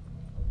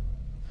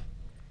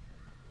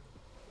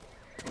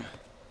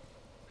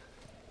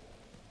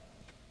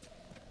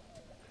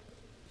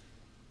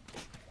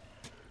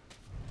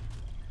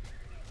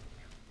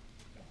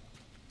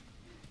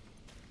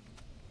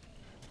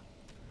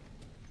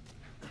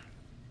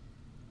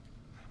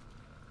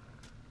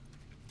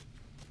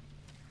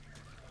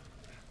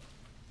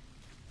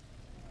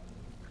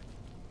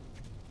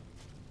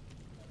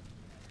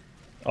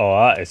 Oh,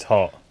 that is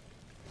hot.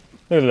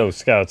 Look at the little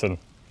skeleton.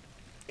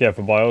 Get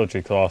for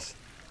biology class.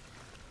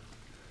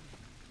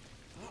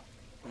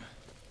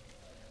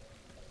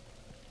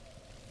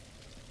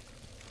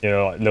 You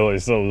know, like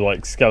these little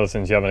like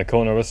skeletons you have in a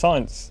corner of a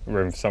science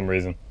room for some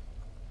reason.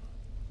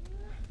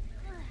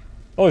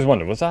 I always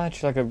wondered, was that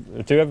actually like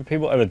a... Do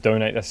people ever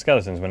donate their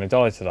skeletons when they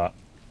die to that?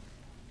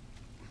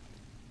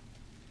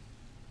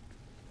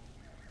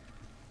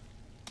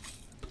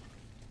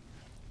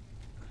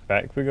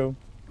 Back we go.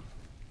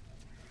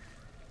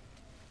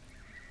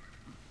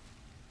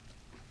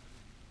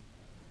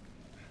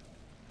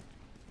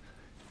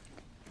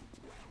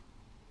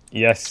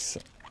 Yes.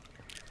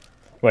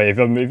 Wait,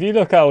 if you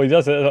look how he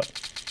does it...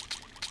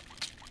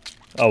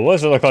 Oh, what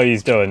does it look like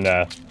he's doing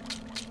there?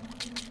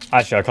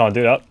 Actually, I can't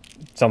do that.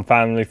 It's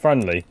unfamily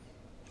friendly.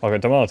 I'll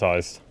get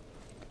demonetized.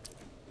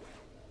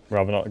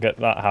 Rather not get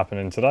that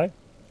happening today.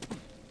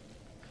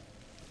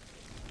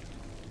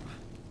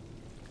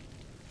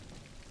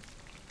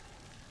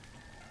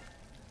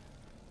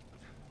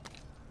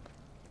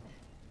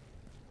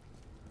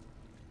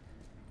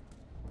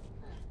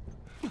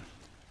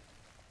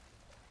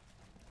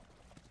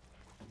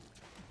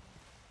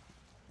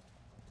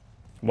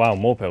 Wow,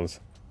 more pills.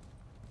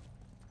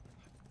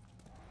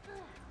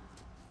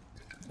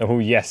 Oh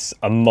yes,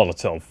 a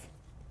Molotov.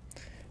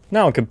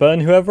 Now I can burn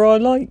whoever I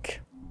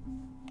like.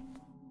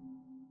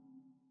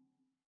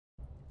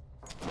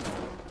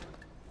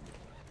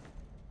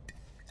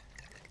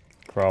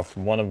 Craft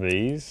one of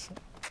these.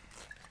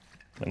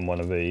 And one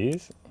of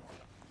these.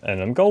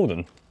 And I'm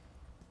golden.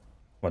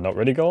 Well, not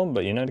really golden,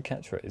 but you know the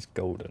catchphrase is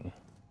golden.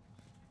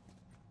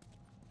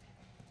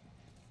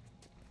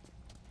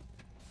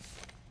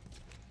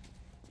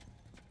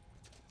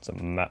 It's a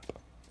map.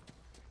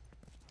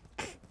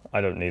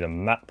 I don't need a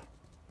map.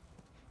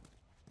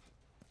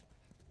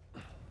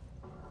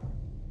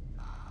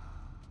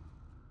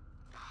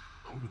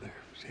 Over there,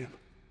 see him?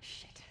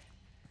 Shit.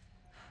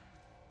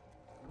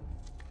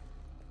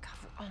 God,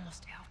 we're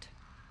almost out.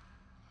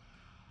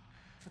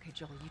 Okay,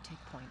 Joel, you take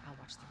point. I'll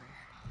watch the rear.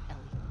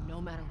 Ellie, no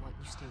matter what,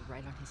 you stay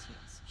right on his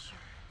heels. Sure.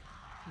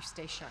 You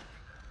stay sharp.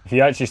 If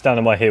you actually stand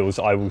on my heels,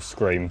 I will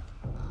scream.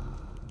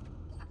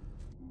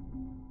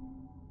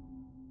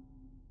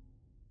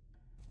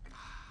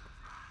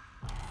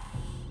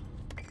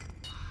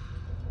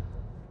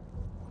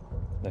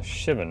 There's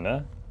shivering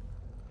there.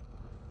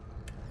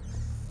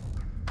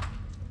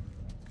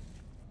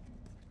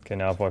 Okay,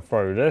 now if I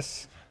throw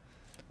this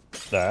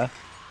there.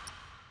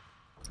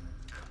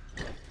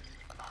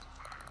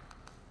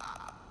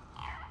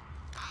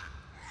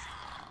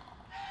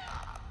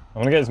 I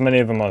want to get as many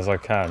of them as I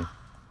can.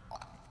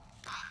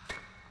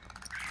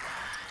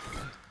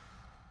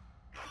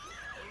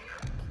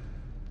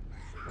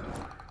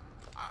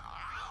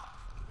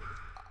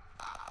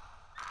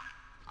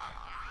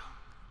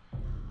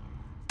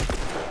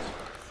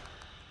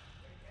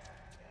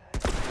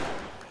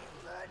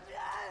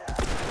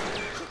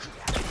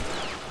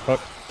 Fuck.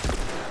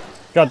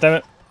 God damn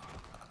it.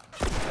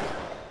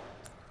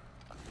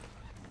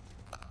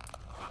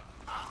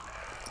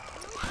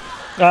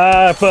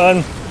 Ah,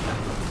 burn.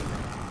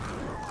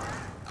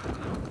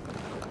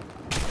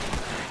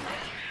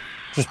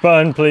 Just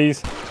burn,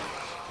 please.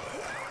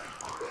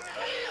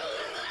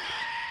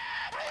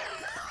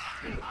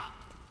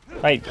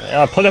 Hey,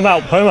 put him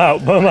out, put him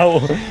out, put him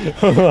out,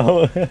 put him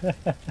out.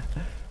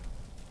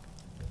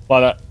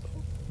 Well, that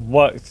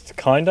worked,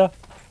 kinda.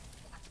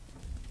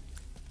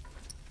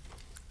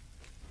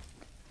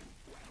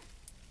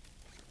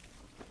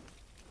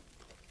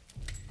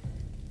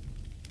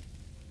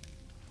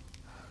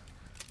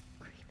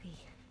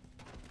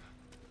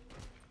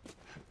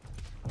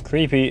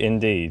 Creepy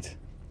indeed.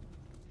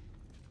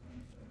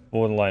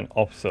 Borderline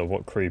opposite of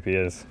what creepy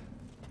is.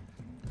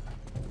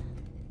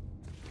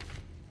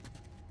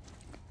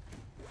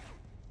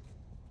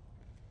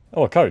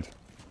 Oh, a code.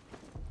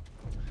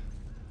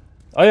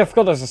 Oh yeah, I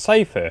forgot there's a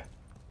safe here.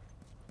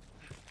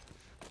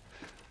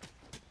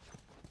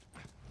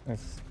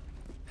 Nice.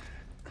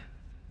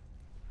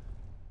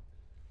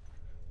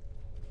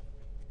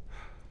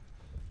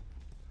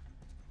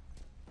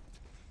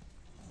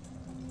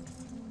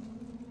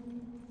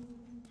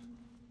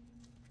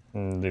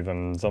 Leave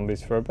them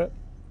zombies for a bit.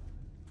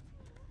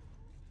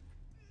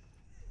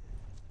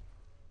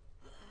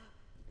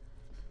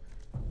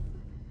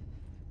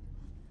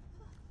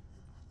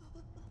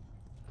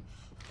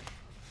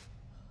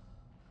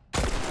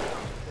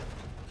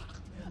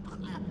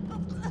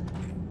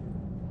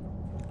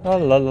 La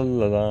la la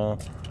la la.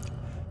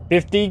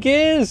 50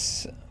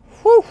 gears!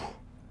 Whew!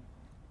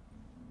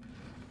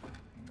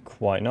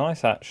 Quite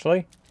nice,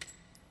 actually.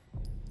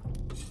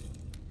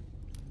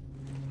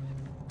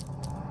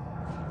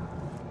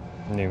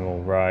 Need more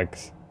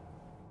rags.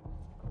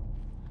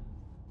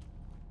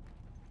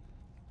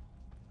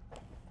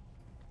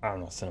 I'm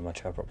not sitting in my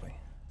chair properly.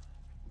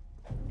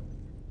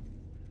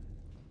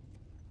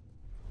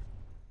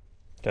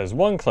 There's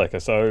one clicker,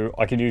 so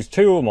I can use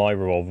 2 of my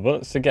revolver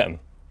bullets to get him.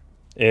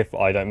 If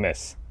I don't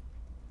miss.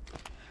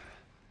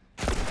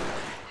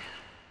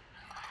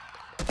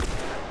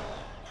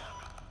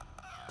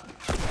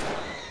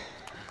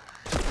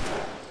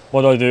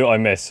 What do I do? I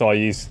miss, so I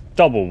use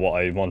double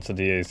what I wanted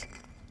to use.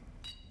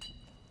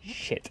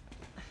 Shit.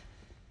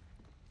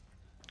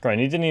 Great,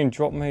 he didn't even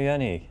drop me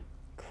any.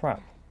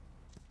 Crap.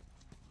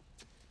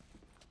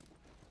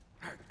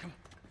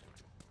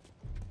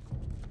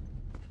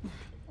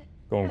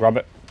 Go on, grab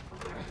it.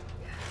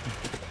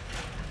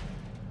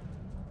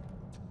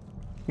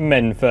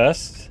 Men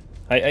first.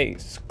 Hey,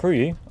 screw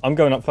you. I'm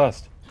going up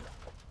first.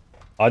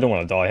 I don't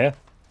want to die here.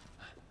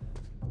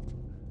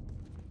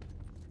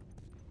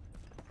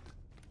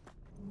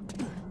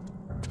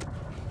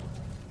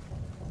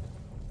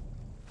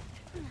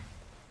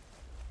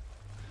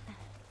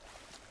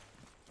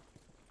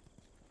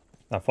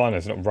 I find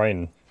it's not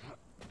raining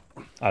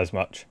as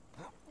much.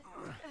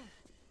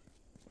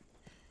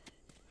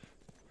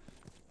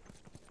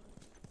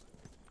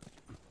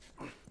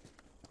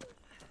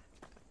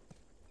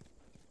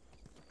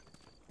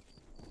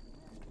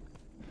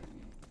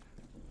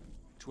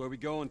 Which way we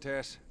going,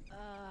 Tess?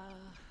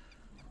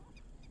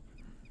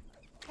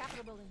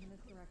 Capitol building in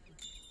this direction.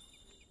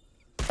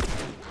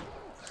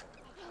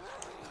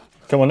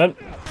 Come on then.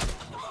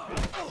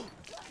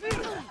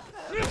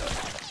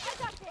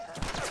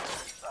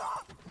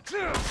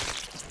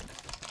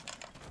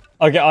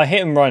 Okay, I hit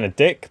him right in the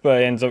dick,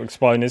 but it ends up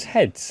exploding his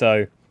head,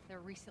 so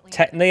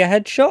technically a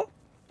headshot?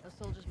 Those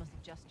soldiers must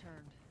have just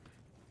turned.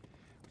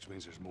 Which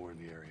means there's more in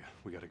the area.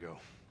 We gotta go.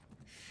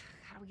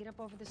 How do we get up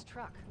over this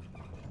truck?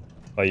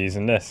 By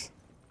using this.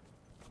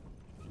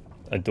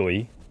 A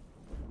doy.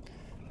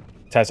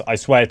 Tess, I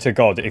swear to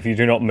God, if you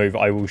do not move,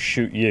 I will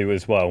shoot you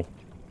as well.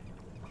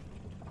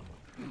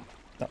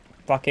 No,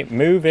 fuck it,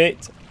 move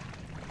it.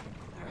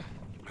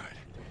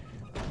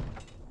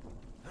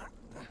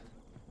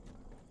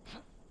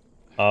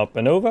 Up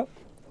and over.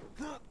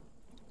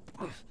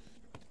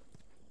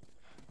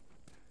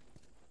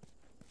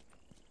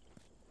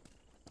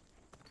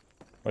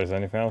 Wait, is there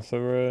anything else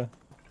over?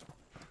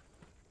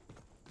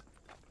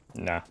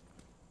 Nah.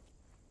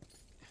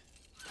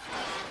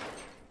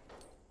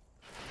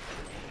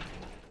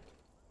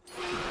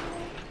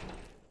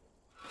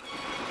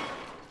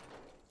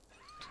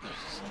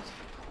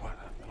 What?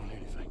 I don't hear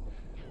anything.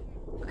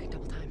 Okay,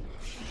 double time.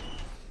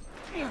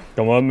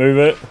 Come on, move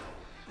it.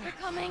 They're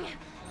coming.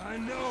 I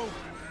know.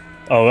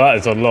 Oh, that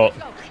is a lot.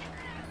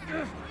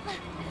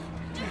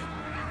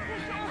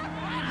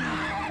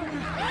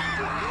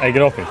 Hey,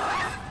 get off me.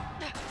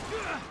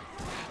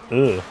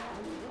 Ugh.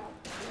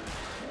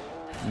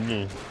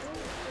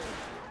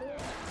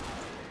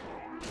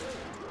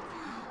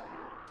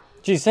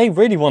 Jeez, they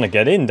really want to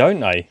get in, don't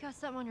they? You got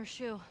something on your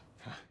shoe.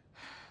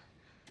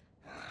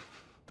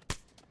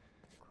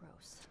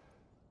 Gross.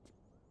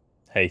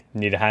 Hey,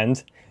 need a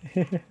hand?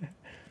 They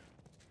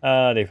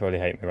probably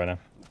hate me right now.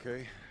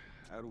 Okay,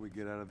 how do we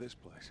get out of this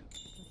place?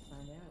 Let's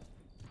find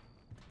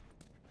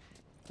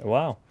out.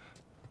 Wow.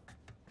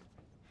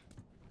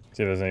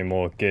 See if there's any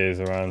more gears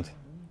around.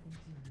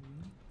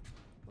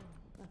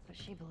 That's what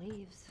she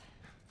believes.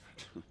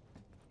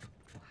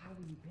 How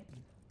were you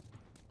bitten?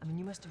 I mean,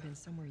 you must have been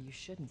somewhere you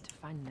shouldn't to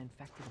find an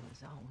infected in the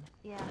zone.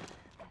 Yeah.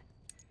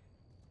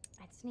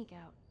 I'd sneak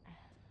out.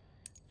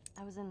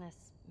 I was in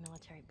this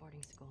military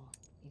boarding school.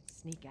 You'd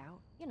sneak out?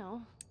 You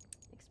know,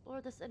 explore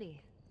the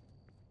city.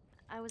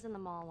 I was in the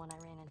mall when I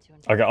ran into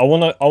an Okay, I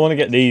wanna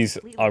get these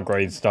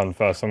upgrades done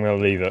first. I'm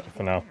gonna leave it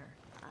for now.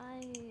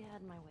 I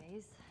had my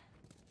ways.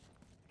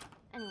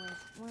 Anyways,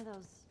 one of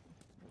those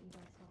what you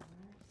guys call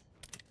nerves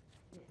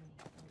bit me.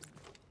 How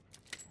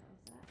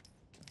was that?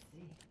 Let's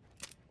see.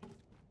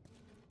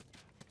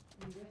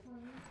 You were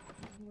telling me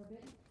you were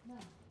bitten? No.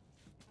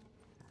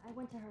 I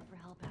went to her for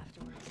help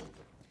afterwards.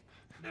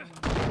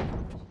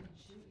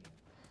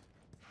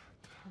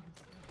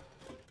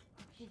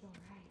 She's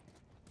alright.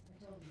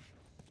 I told you.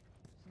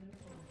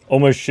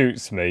 Almost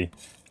shoots me.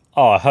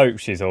 Oh, I hope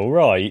she's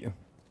alright.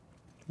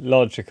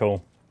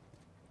 Logical.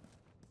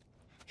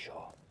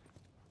 Sure.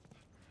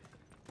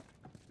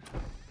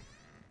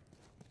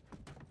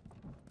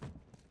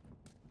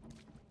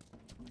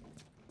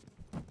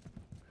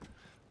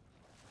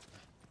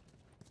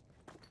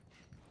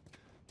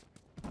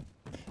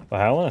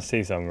 Well, I want to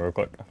see something real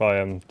quick. If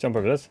I jump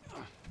over this,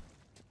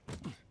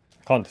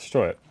 I can't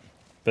destroy it.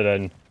 But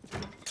then,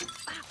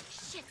 Ah,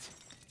 shit!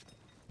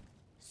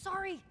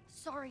 Sorry,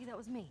 that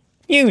was me.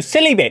 you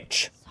silly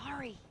bitch!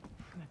 Sorry.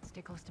 Come on,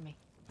 stay close to me.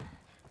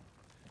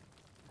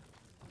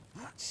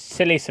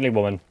 Silly, silly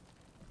woman.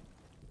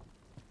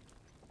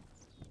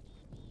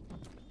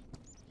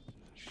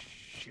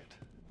 Shit.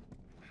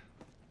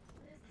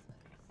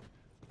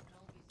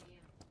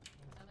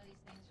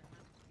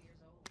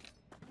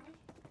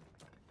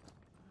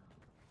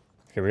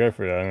 Okay, we go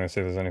through that. I'm gonna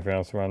see if there's anything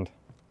else around.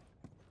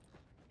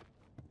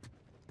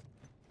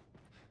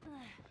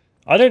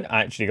 I don't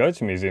actually go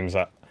to museums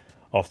that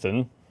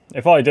often.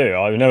 If I do,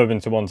 I've never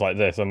been to ones like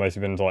this. I've mostly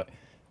been to like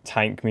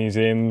tank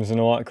museums and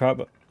all that crap.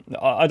 But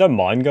I don't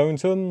mind going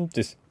to them.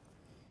 Just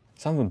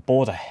some of them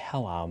bore the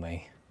hell out of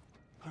me.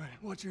 All right,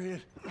 watch your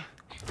head.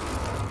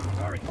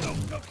 Sorry, no.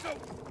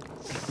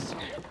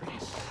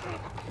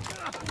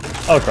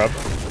 Oh crap!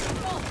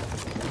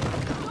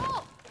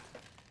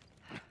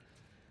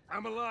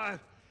 I'm alive.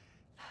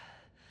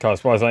 Can't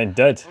surprise I ain't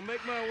dead. I'll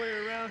make my way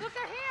around. Look,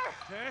 they're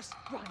here! Tess?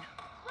 Run!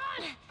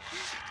 Run!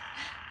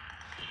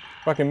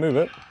 Fucking move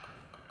it.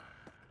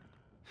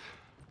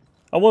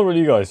 I wonder what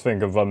you guys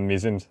think of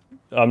museums.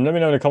 Let me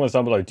know in the comments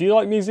down below. Do you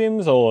like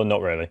museums or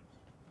not really?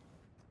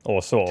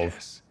 Or sort of?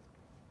 Tess.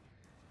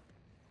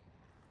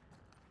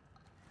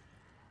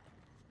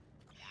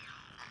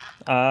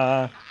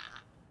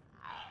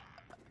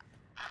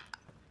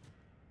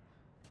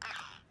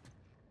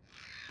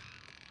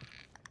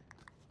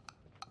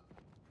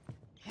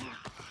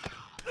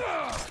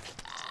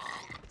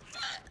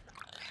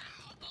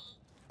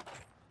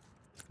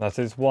 That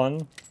is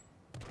one.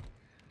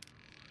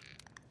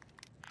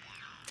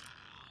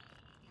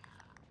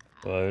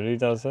 Slowly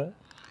does it.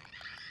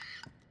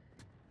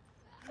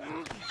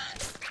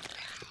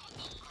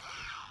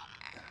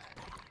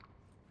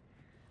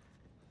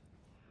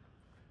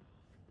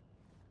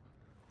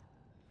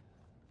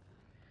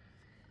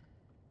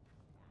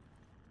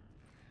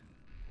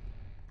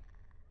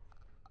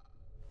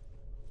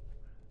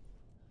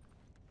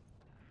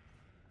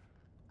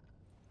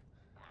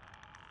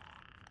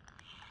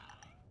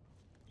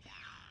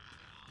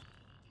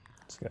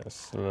 Just gonna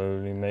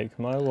slowly make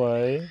my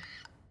way.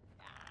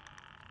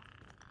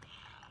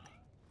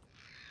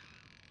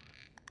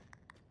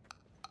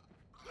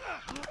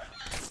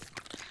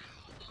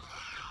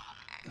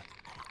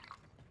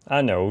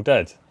 And they're all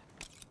dead.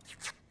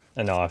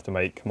 And now I have to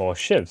make more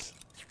shivs.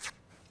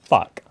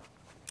 Fuck.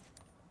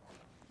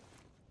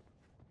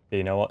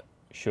 You know what?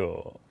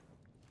 Sure.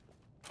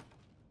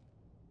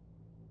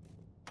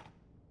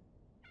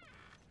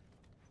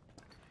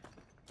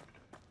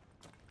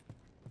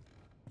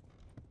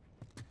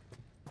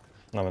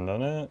 I haven't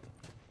done it.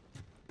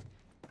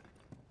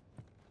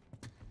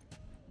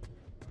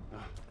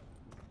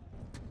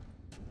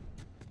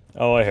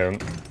 Oh, I hear him.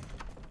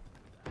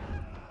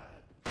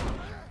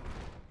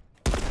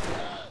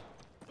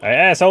 Hey,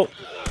 asshole!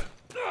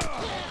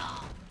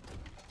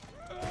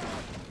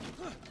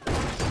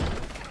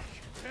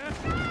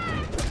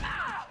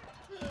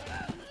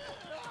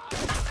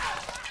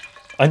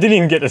 I didn't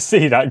even get to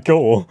see that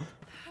gore.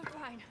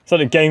 So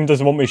the game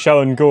doesn't want me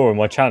showing gore on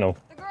my channel.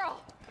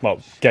 Well,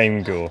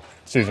 game gore.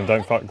 Susan,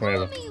 don't fuck me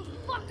over.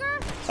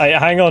 Hey,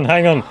 hang on.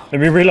 Let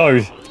me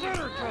reload.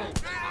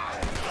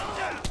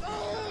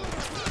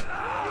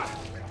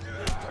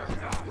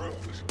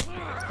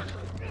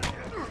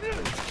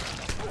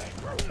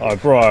 I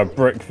brought a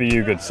brick for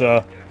you, good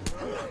sir.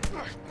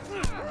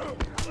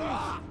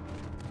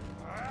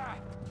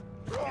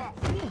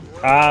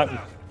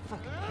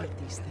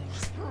 These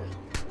things.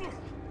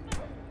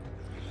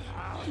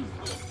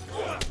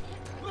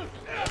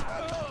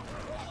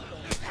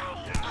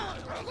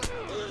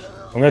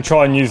 I'm gonna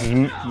try and use as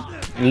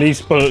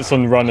least bullets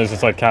on runners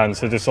as I can,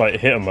 so just like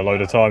hit them a load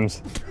of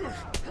times.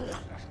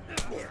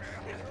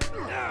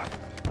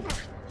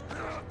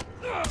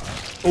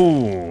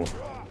 Ooh.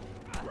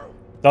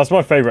 That's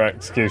my favourite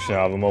execution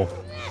out of them all.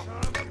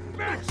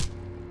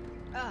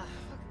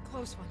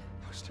 Close one.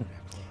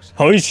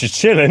 Oh, he's just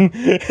chilling.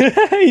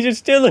 He's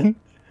just chilling.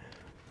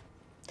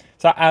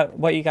 So,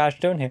 what are you guys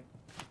doing here?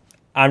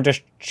 I'm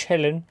just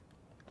chilling.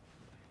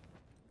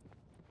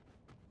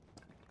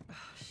 Oh,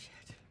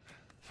 shit.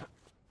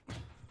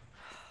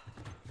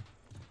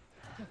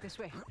 Look this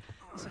way.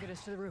 This will get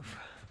us to the roof.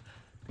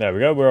 There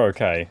we go, we're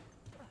okay.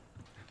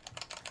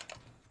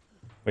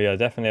 We are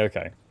definitely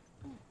okay.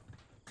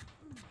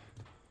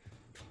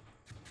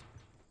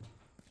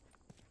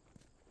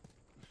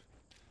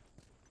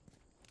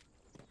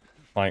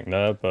 Like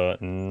there,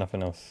 but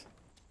nothing else.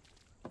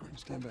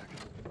 Stand back.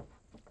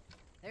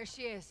 There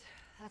she is.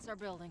 That's our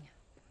building.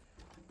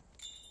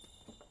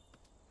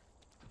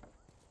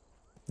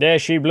 There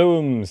she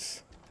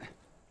blooms.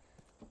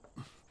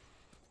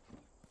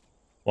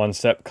 One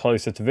step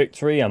closer to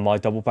victory and my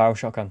double barrel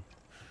shotgun.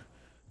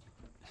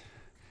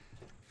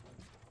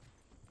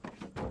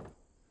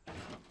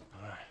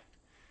 Alright.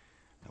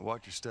 Now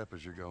watch your step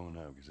as you're going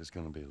out, because it's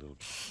going to be a little...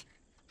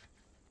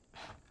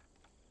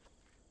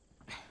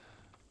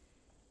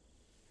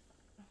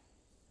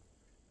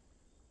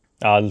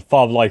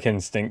 Father-like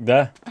instinct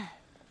there.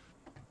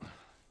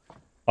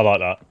 I like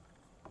that.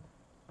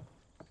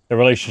 The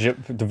relationship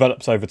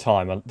develops over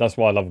time, and that's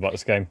what I love about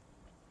this game.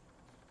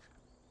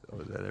 So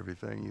is that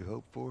everything you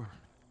hoped for?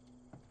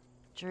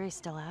 Jury's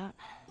still out.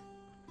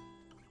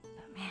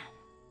 But man,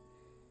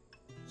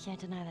 can't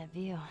deny that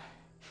view.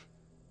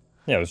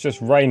 Yeah, it was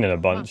just raining a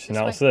bunch, and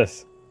now it's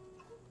this.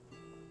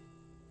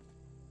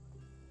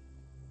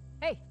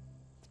 Hey,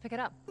 let's pick it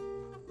up.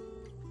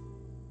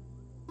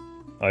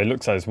 Oh, he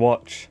looks at his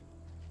watch.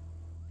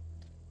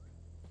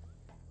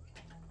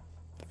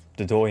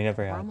 The door he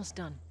never We're had. almost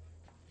done.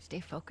 Stay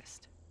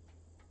focused.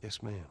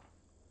 Yes, ma'am.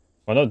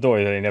 Well, not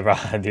door that he never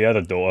had, the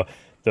other door.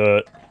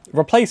 The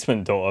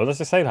replacement door, let's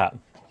just say that.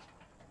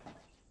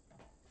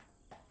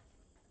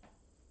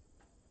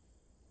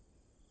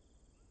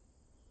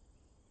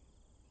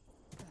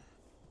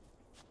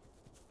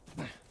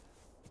 It's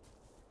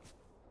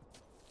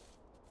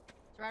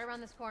right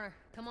around this corner.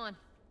 Come on.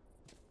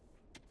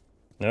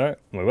 No.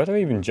 Wait, where do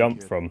I even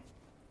jump from?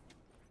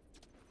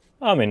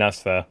 I mean, that's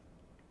fair.